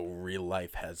 When you see so real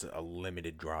life has a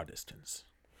limited draw distance.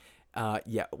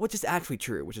 Yeah, which is actually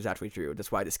true.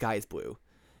 That's why the sky is blue.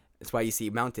 That's why you see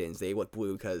mountains, they look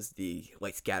blue because the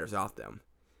light scatters off them.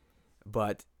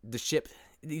 But the ship,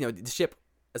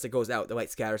 as it goes out, the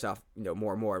light scatters off,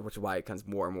 more and more, which is why it becomes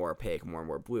more and more opaque, more and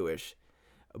more bluish.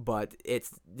 But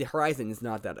the horizon is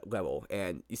not that level,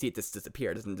 and you see it just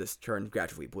disappear. It doesn't just turn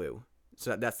gradually blue.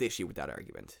 So that's the issue with that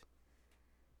argument.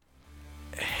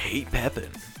 Hey,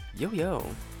 Pepin. Yo.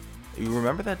 You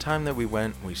remember that time that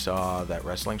we saw that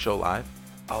wrestling show live?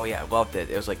 Oh yeah, I loved it.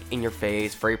 It was like in your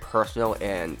face, very personal,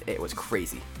 and it was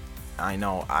crazy. I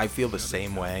know, I feel the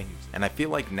same way, and I feel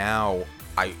like now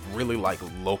I really like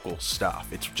local stuff.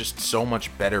 It's just so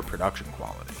much better production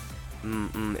quality.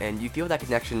 And you feel that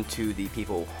connection to the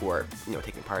people who are,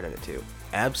 taking part in it too.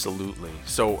 Absolutely.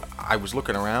 So I was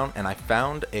looking around and I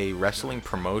found a wrestling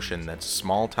promotion that's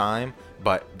small time,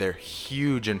 but they're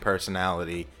huge in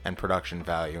personality and production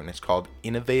value, and it's called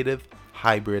Innovative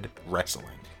Hybrid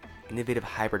Wrestling. Innovative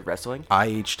Hybrid Wrestling?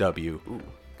 IHW. Ooh.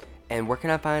 And where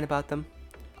can I find about them?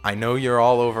 I know you're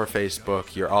all over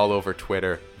Facebook, you're all over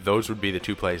Twitter. Those would be the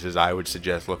two places I would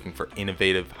suggest looking for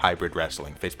Innovative Hybrid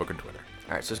Wrestling, Facebook and Twitter.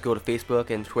 All right, so just go to Facebook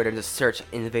and Twitter and just search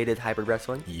Innovative Hybrid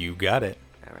Wrestling. You got it.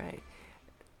 All right.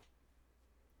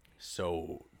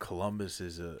 So Columbus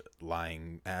is a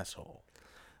lying asshole.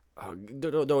 Oh,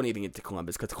 don't even get to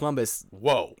Columbus, because Columbus...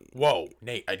 Whoa,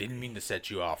 Nate, I didn't mean to set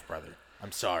you off, brother.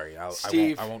 I'm sorry.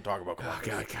 Steve. I won't talk about Columbus.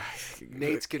 God.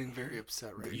 Nate's getting very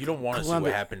upset right You don't want to see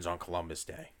what happens on Columbus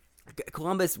Day.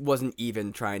 Columbus wasn't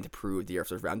even trying to prove the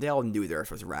Earth was round. They all knew the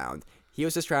Earth was round. He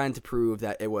was just trying to prove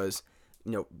that it was,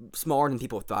 smaller than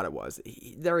people thought it was.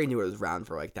 They already knew it was round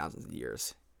for like thousands of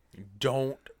years.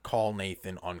 Don't call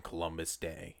Nathan on Columbus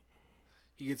Day.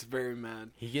 He gets very mad.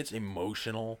 He gets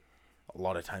emotional, a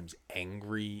lot of times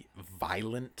angry,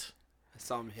 violent. I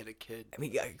saw him hit a kid. I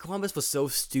mean, Columbus was so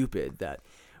stupid that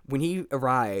when he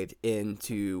arrived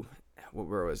into...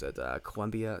 Where was it?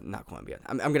 Colombia? Not Colombia.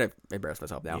 I'm going to embarrass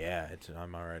myself now. Yeah,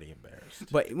 I'm already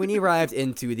embarrassed. But when he arrived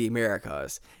into the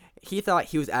Americas, he thought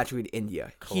he was actually in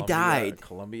India. He died.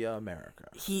 Colombia, America.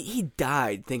 He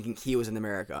died thinking he was in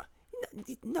America.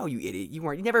 No, you idiot. You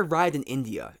weren't. You never arrived in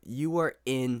India. You were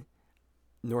in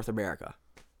North America.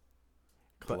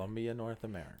 Colombia, North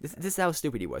America. This is how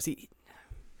stupid he was.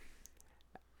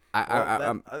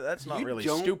 That's not really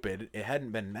stupid. It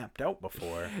hadn't been mapped out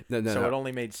before. No. It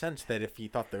only made sense that if he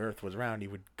thought the Earth was round, he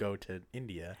would go to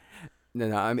India.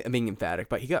 No, I'm being emphatic,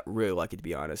 but he got really lucky, to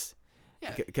be honest.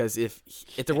 Yeah. Because if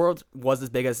the world was as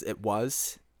big as it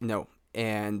was,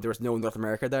 and there was no North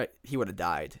America there, he would have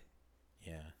died.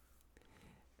 Yeah.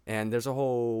 And there's a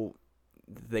whole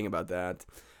thing about that.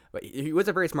 But he was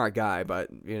a very smart guy, but,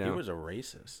 He was a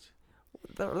racist.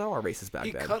 They're all racist back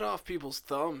He then. cut off people's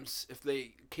thumbs if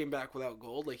they came back without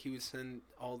gold. Like, he would send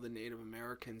all the Native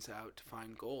Americans out to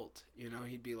find gold. You know,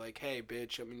 he'd be like, "Hey,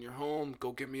 bitch, I'm in your home.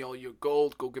 Go get me all your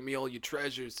gold. Go get me all your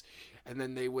treasures." And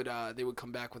then they would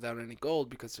come back without any gold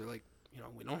because they're like,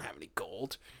 we don't have any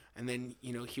gold. And then,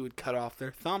 he would cut off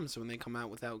their thumbs when they come out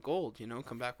without gold,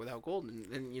 come back without gold. And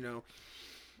then,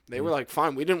 they were like,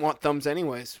 fine, we didn't want thumbs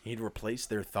anyways. He'd replace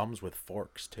their thumbs with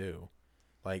forks, too.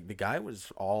 Like, the guy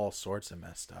was all sorts of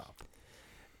messed up.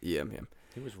 Yeah.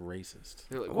 He was racist.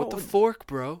 They're like, what the fork,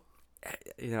 bro?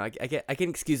 I can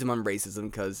excuse him on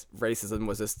racism because racism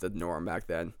was just the norm back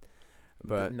then.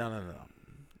 But No.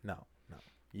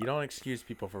 You don't excuse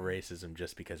people for racism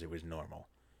just because it was normal.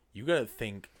 You gotta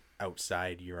think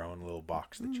outside your own little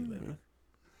box that you live in.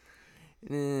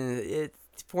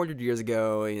 It's 400 years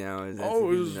ago, It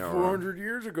was 400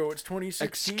 years ago. It's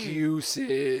 2016.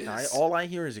 Excuses. All I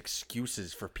hear is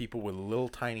excuses for people with little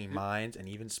tiny minds and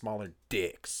even smaller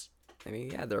dicks. I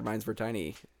mean, yeah, their minds were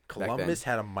tiny. Columbus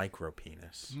had a micro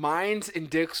penis. Minds and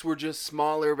dicks were just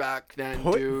smaller back then,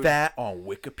 Put dude. that on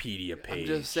Wikipedia page.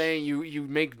 I'm just saying, you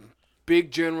make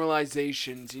big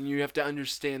generalizations, and you have to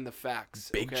understand the facts.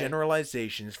 Big okay?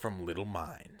 generalizations from little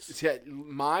minds. Yeah,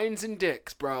 minds and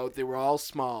dicks, bro. They were all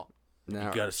small. Now,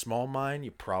 You got a small mind,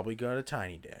 you probably got a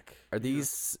tiny dick. are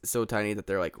these so tiny that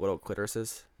they're like little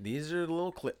clitorises? These are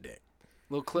little clit dick.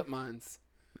 Little clip minds.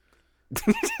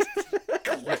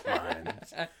 Clit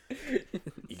minds.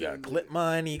 You got a clit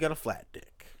mind, you got a flat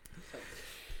dick.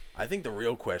 I think the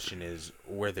real question is,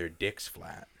 were their dicks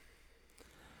flat?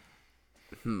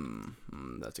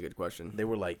 That's a good question. They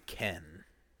were like Ken.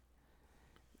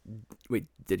 Wait,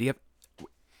 did he have...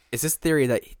 Is this theory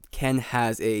that Ken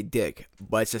has a dick,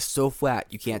 but it's just so flat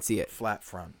you can't see it? Flat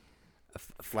front.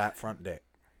 Flat front dick.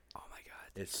 Oh my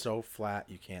god. It's so flat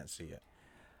you can't see it.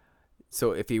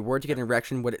 So if he were to get an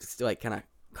erection, would it still like kind of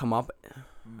come up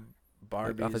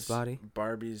Barbie's, off his body?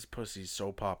 Barbie's pussy's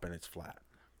so poppin' it's flat.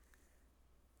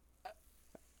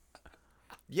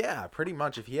 Yeah, pretty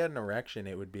much. If he had an erection,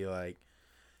 it would be like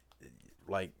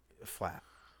flat.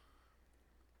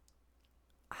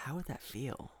 How would that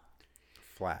feel?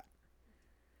 Flat.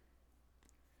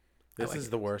 This like is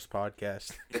it. the worst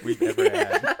podcast we've ever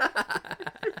had.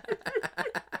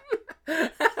 I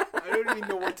don't even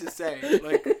know what to say.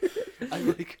 Like, I'm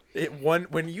like,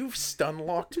 When you've stun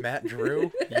locked Matt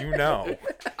Drew, you know.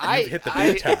 I hit the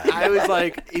big time. I was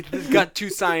like, it got too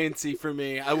sciencey for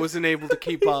me. I wasn't able to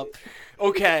keep up.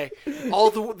 Okay,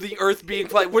 all the Earth being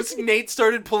flat. Once Nate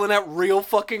started pulling out real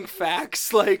fucking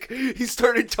facts, like he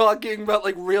started talking about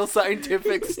like real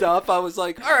scientific stuff, I was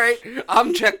like, all right,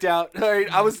 I'm checked out. All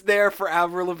right, I was there for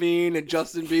Avril Lavigne and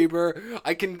Justin Bieber.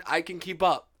 I can keep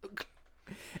up.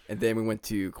 And then we went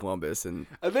to Columbus, and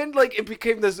then like it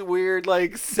became this weird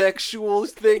like sexual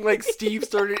thing. Like Steve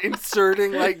started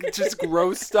inserting like just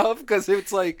gross stuff because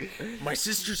it's like My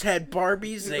sisters had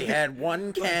Barbies. They had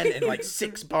one Ken and like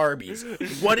 6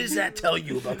 Barbies. What does that tell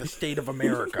you about the state of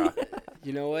America?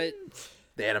 you know what?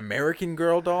 They had American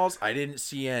Girl dolls. I didn't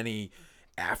see any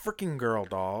African Girl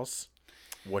dolls.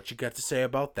 What you got to say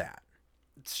about that?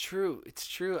 It's true. It's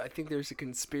true. I think there's a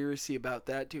conspiracy about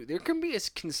that too. There can be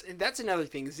that's another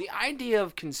thing. Is the idea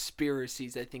of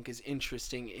conspiracies I think is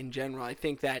interesting in general. I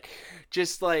think that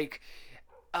just like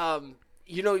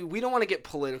we don't want to get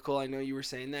political. I know you were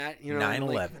saying that.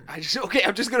 9/11. I'm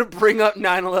just going to bring up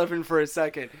 9/11 for a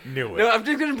second. Knew it. No, I'm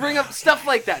just going to bring up stuff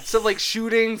like that. So like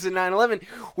shootings and 9/11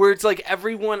 where it's like I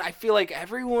feel like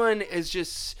everyone is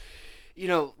just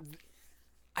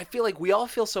I feel like we all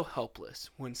feel so helpless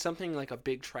when something like a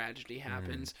big tragedy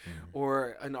happens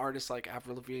or an artist like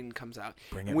Avril Lavigne comes out.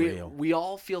 Bring it real. We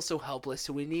all feel so helpless,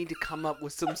 so we need to come up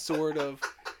with some sort of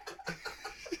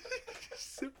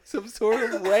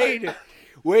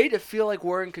way to feel like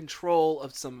we're in control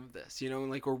of some of this,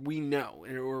 or we know,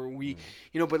 or we,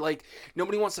 but like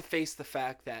nobody wants to face the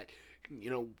fact that,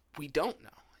 we don't know.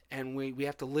 And we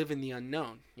have to live in the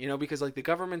unknown, because like the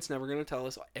government's never going to tell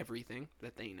us everything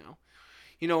that they know.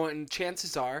 And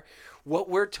chances are what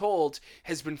we're told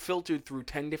has been filtered through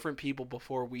 10 different people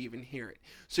before we even hear it.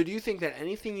 So do you think that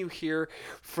anything you hear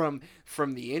from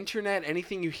the internet,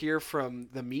 anything you hear from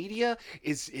the media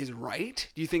is right?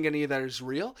 Do you think any of that is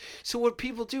real? So what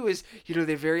people do is, they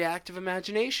have very active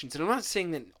imaginations. And I'm not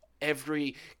saying that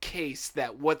every case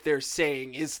that what they're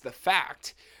saying is the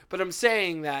fact, but I'm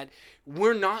saying that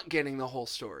we're not getting the whole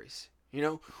stories.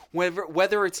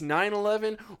 Whether it's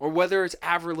 9/11 or whether it's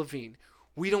Avril Lavigne,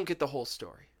 we don't get the whole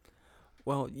story.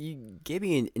 well, you gave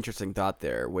me an interesting thought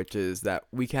there, which is that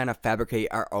we kind of fabricate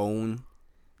our own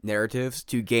narratives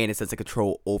to gain a sense of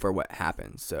control over what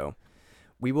happens. So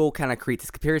we will kind of create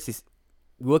this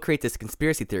we will create this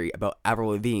conspiracy theory about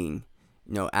Avril Lavigne,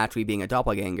 actually being a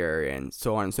doppelganger and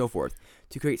so on and so forth,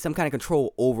 to create some kind of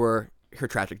control over her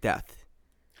tragic death.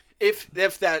 If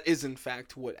that is in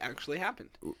fact what actually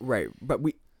happened. Right, but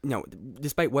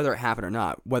despite whether it happened or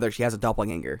not, whether she has a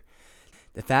doppelganger,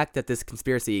 the fact that this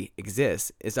conspiracy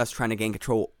exists is us trying to gain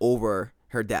control over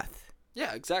her death.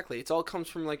 Yeah, exactly. It all comes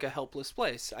from like a helpless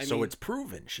place. I mean, it's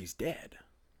proven she's dead.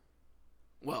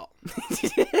 Well,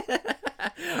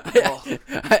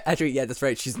 actually, yeah, that's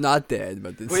right. She's not dead,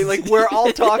 but wait, like we're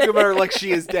all talking about her like she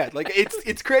is dead. Like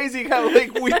it's crazy how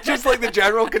like we just like the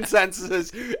general consensus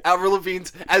is Avril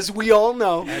Lavigne's, as we all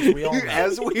know,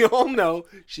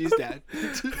 she's dead.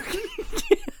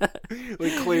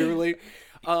 Like clearly,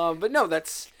 but no,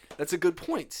 that's a good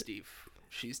point, Steve.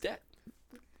 She's dead.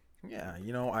 Yeah,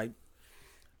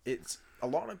 it's a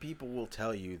lot of people will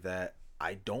tell you that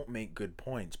I don't make good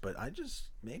points, but I just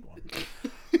made one.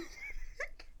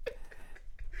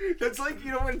 That's like,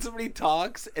 when somebody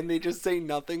talks and they just say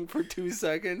nothing for 2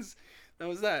 seconds. That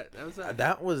was that.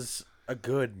 That was a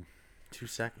good 2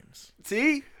 seconds.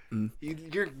 See?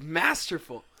 You're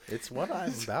masterful. It's what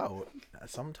I'm about.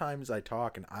 Sometimes I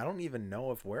talk and I don't even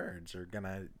know if words are going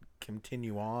to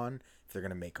continue on, if they're going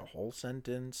to make a whole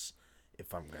sentence,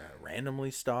 if I'm going to randomly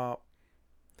stop.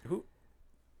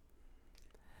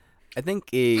 I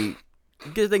think a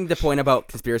good thing to point about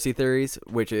conspiracy theories,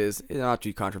 which is not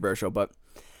too controversial, but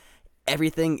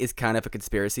everything is kind of a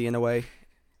conspiracy in a way,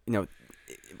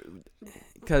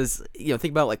 because think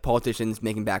about like politicians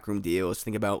making backroom deals.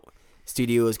 Think about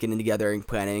studios getting together and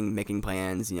planning, making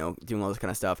plans, doing all this kind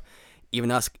of stuff.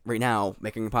 Even us right now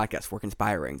making a podcast, we're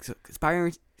conspiring. So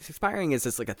conspiring is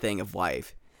just like a thing of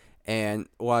life, and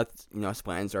a lot of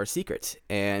plans are secret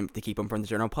and to keep them from the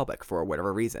general public for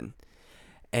whatever reason.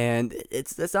 And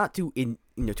that's not too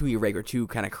too irregular, too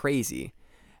kind of crazy.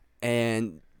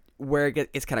 And where it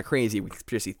gets kind of crazy with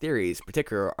conspiracy theories, in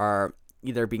particular, are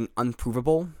either being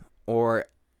unprovable or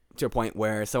to a point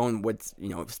where someone would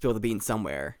spill the beans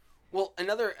somewhere. Well,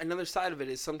 another side of it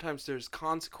is sometimes there's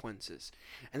consequences,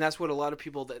 and that's what a lot of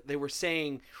people that they were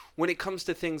saying when it comes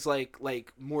to things like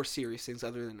more serious things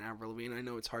other than Avril Lavigne. I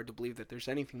know it's hard to believe that there's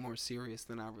anything more serious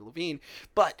than Avril Lavigne,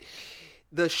 but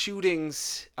the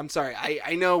shootings. I'm sorry.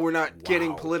 I know we're not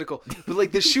getting political, but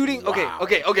like the shooting. Wow.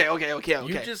 Okay.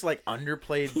 You just like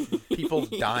underplayed people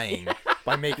dying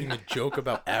by making a joke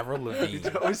about Avril Lavigne.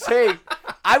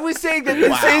 I was saying that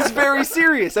this is very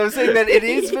serious. I was saying that it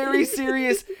is very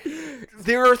serious.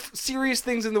 There are serious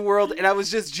things in the world, and I was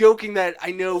just joking that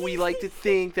I know we like to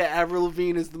think that Avril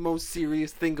Lavigne is the most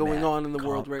serious thing going on in the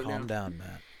world right now. Calm down,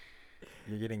 Matt.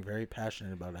 You're getting very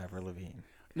passionate about Avril Lavigne.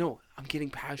 No, I'm getting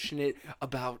passionate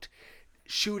about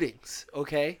shootings,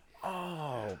 okay?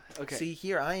 Oh, okay. See,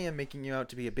 here I am making you out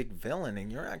to be a big villain,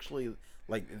 and you're actually,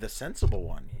 like, the sensible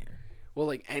one here. Well,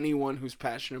 like, anyone who's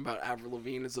passionate about Avril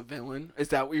Lavigne is a villain? Is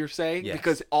that what you're saying? Yes.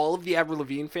 Because all of the Avril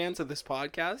Lavigne fans of this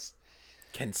podcast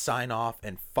can sign off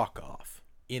and fuck off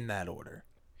in that order.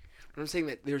 I'm saying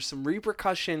that there's some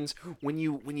repercussions when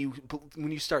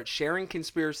you start sharing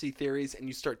conspiracy theories and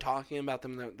you start talking about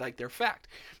them like they're fact,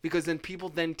 because then people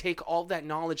then take all that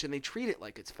knowledge and they treat it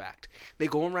like it's fact. They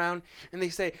go around and they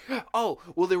say, "Oh,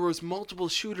 well, there was multiple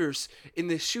shooters in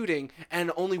this shooting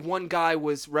and only one guy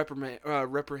was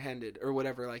reprehended or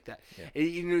whatever like that."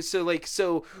 Yeah.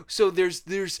 So there's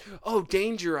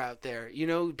danger out there.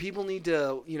 People need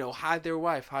to hide their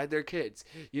wife, hide their kids.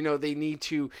 They need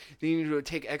to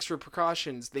take extra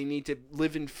precautions. They need to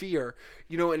live in fear,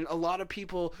 and a lot of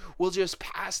people will just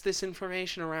pass this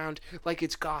information around like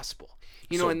it's gospel,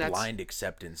 and that's blind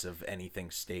acceptance of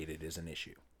anything stated is an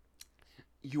issue.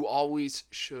 You always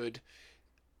should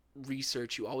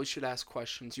research. You always should ask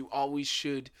questions. You always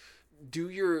should do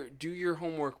your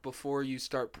homework before you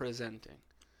start presenting.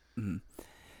 Mm-hmm.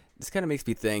 This kind of makes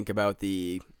me think about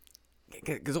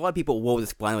because a lot of people will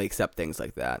just blindly accept things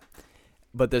like that,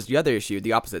 but there's the other issue,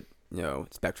 the opposite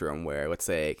spectrum, where let's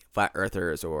say flat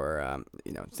earthers or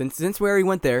since we already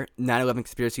went there, 9/11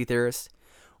 conspiracy theorists,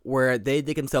 where they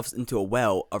dig themselves into a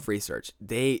well of research.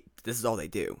 This is all they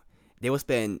do. They will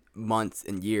spend months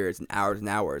and years and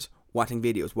hours watching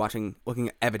videos, looking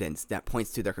at evidence that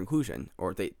points to their conclusion,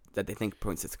 or that they think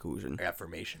points to this conclusion.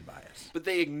 Affirmation bias. But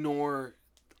they ignore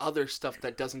other stuff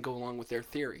that doesn't go along with their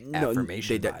theory.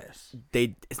 Affirmation bias.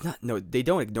 They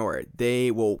don't ignore it. They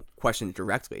will question it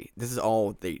directly. This is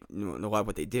all a lot of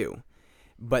what they do,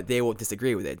 but they will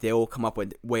disagree with it. They will come up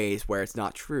with ways where it's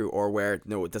not true, or where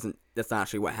it doesn't that's not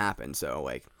actually what happened. So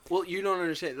like, Well, you don't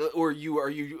understand, or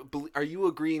are you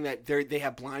agreeing that they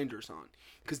have blinders on?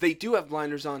 Because they do have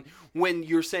blinders on when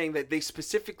you're saying that they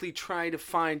specifically try to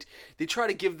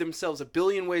give themselves a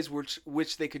billion ways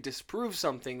which they could disprove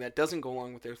something that doesn't go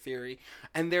along with their theory,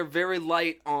 and they're very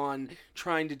light on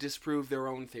trying to disprove their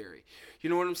own theory. You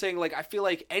know what I'm saying? Like, I feel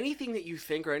like anything that you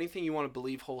think or anything you want to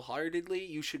believe wholeheartedly,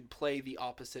 you should play the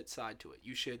opposite side to it.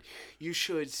 You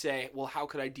should say, well, how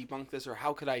could I debunk this, or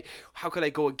how could I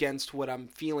go against what I'm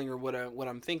feeling or what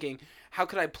I'm thinking? How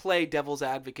could I play devil's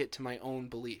advocate to my own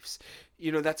beliefs?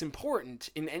 You know, that's important.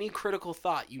 In any critical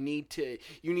thought, you need to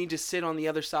sit on the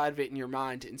other side of it in your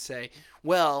mind and say,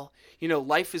 well, you know,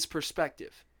 life is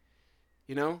perspective.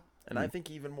 You know? And I think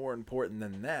even more important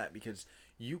than that, because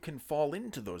you can fall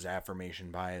into those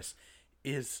affirmation bias,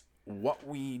 is what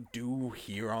we do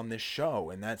here on this show.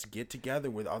 And that's get together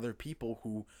with other people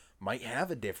who might have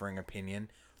a differing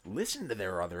opinion, listen to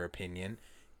their other opinion,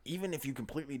 even if you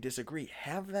completely disagree,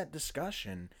 have that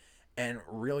discussion and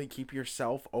really keep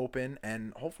yourself open,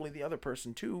 and hopefully the other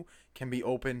person too can be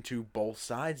open to both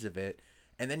sides of it.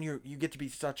 And then you get to be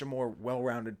such a more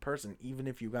well-rounded person, even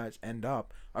if you guys end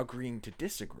up agreeing to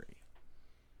disagree.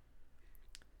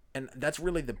 And that's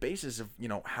really the basis of, you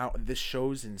know, how this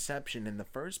show's inception in the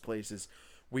first place is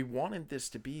we wanted this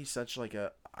to be such like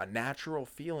a natural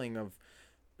feeling of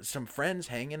some friends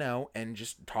hanging out and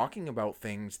just talking about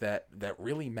things that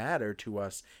really matter to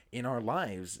us in our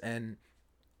lives. And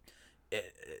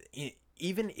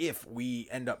even if we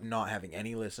end up not having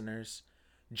any listeners,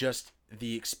 just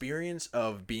the experience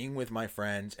of being with my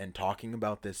friends and talking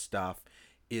about this stuff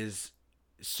is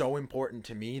so important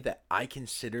to me that I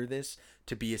consider this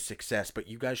to be a success. But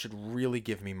you guys should really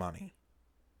give me money.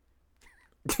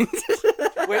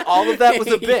 Wait, all of that was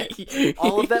a bit.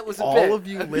 All of that was a bit. All of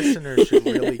you listeners should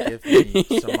really give me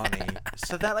some money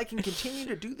so that I can continue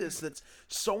to do this. That's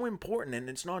so important, and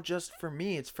it's not just for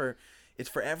me. It's for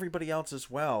everybody else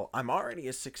as well. I'm already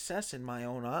a success in my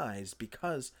own eyes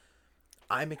because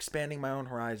I'm expanding my own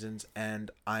horizons,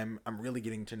 and I'm really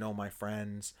getting to know my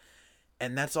friends,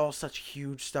 and that's all such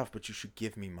huge stuff. But you should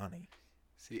give me money.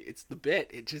 See, it's the bit.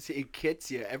 It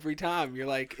gets you every time. You're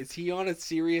like, is he on a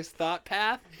serious thought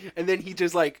path? And then he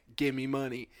just like, give me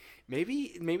money.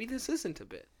 Maybe this isn't a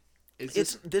bit.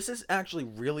 This is actually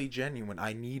really genuine.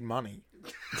 I need money.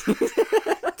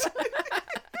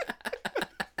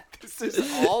 This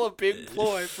is all a big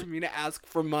ploy for me to ask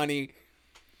for money.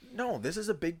 No, this is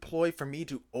a big ploy for me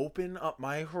to open up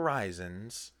my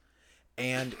horizons,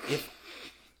 and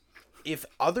if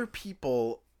other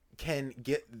people can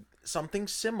get something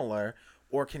similar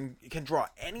or can draw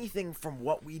anything from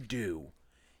what we do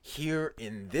here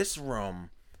in this room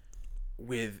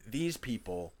with these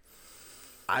people,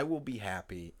 I will be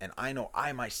happy. And I know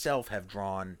I myself have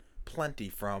drawn plenty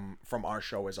from our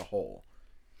show as a whole.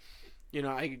 You know,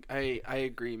 I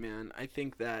agree, man. I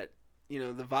think that, you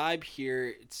know, the vibe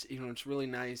here, it's really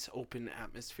nice, open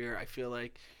atmosphere. I feel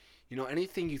like, you know,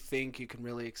 anything you think you can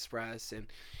really express, and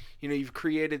you know, you've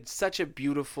created such a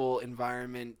beautiful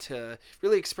environment to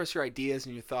really express your ideas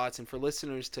and your thoughts, and for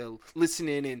listeners to listen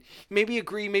in and maybe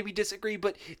agree, maybe disagree,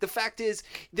 but the fact is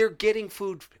they're getting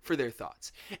food for their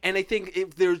thoughts. And I think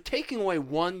if they're taking away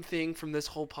one thing from this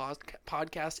whole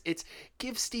podcast, it's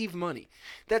give Steve money.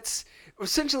 That's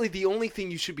essentially the only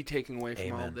thing you should be taking away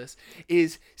from all of this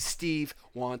is Steve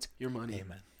wants your money.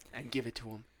 Amen. And give it to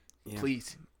him. Yeah.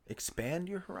 Please. Expand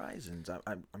your horizons.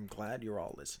 I'm glad you're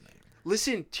all listening.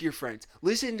 Listen to your friends.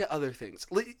 Listen to other things.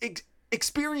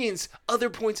 Experience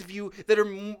other points of view that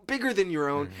are bigger than your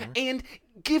own, and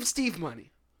give Steve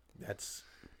money.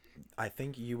 I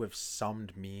think you have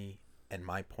summed me and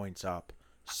my points up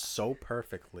so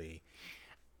perfectly.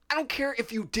 I don't care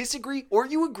if you disagree or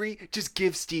you agree, just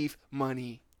give Steve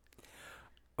money.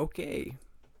 Okay.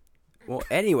 Well,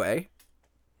 anyway,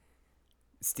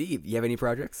 Steve, you have any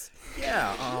projects?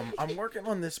 Yeah, I'm working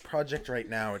on this project right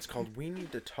now. It's called We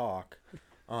Need to Talk.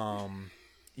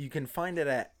 You can find it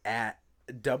at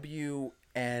WNTT1,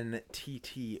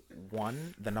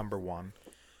 the number 1.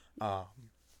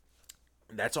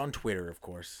 That's on Twitter, of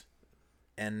course.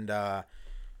 And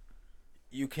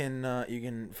you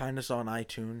can find us on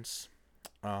iTunes.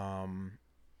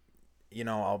 You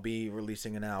know, I'll be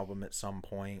releasing an album at some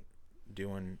point,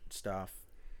 doing stuff.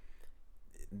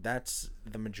 That's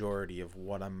the majority of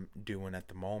what I'm doing at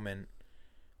the moment.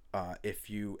 If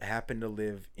you happen to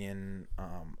live in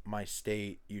my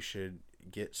state, you should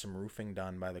get some roofing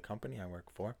done by the company I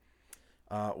work for.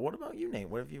 What about you, Nate?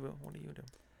 What do you do?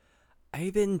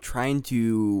 I've been trying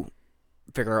to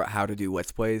figure out how to do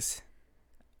Let's Plays.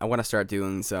 I want to start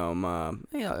doing some,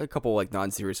 a couple like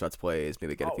non-serious Let's Plays,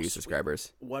 maybe get a few sweet.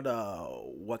 subscribers. What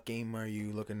game are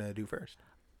you looking to do first?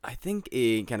 I think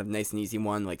a kind of nice and easy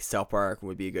one like South Park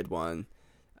would be a good one.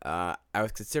 I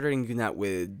was considering doing that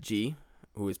with G,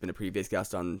 who has been a previous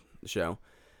guest on the show.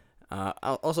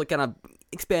 Also kind of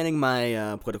expanding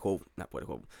my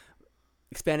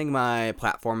expanding my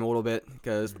platform a little bit,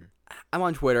 because I'm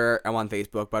on Twitter, I'm on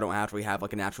Facebook, but I don't actually have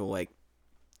like an actual, like,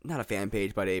 not a fan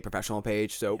page, but a professional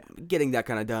page. So getting that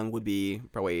kind of done would be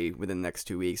probably within the next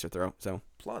 2 weeks or so.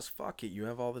 Plus, fuck it, you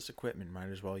have all this equipment, might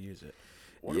as well use it.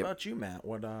 What about you, Matt?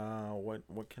 What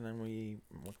can we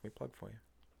plug for you?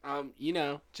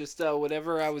 Just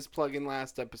whatever I was plugging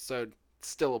last episode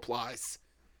still applies.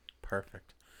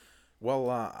 Perfect. Well,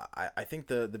 I think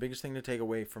the biggest thing to take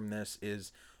away from this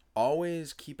is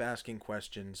always keep asking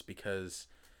questions, because,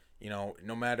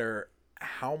 no matter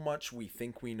how much we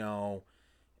think we know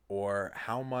or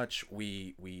how much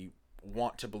we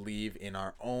want to believe in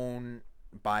our own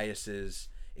biases,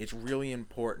 it's really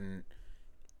important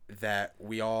that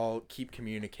we all keep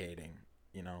communicating.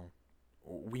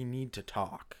 We need to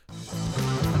talk.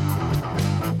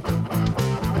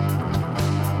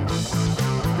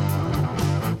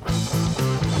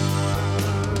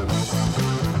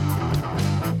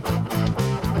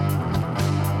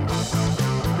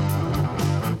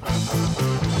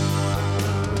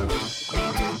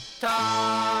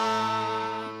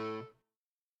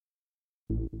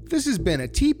 This has been a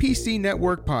TPC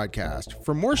Network podcast.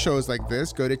 For more shows like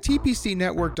this, go to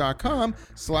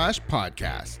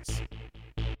tpcnetwork.com/podcasts.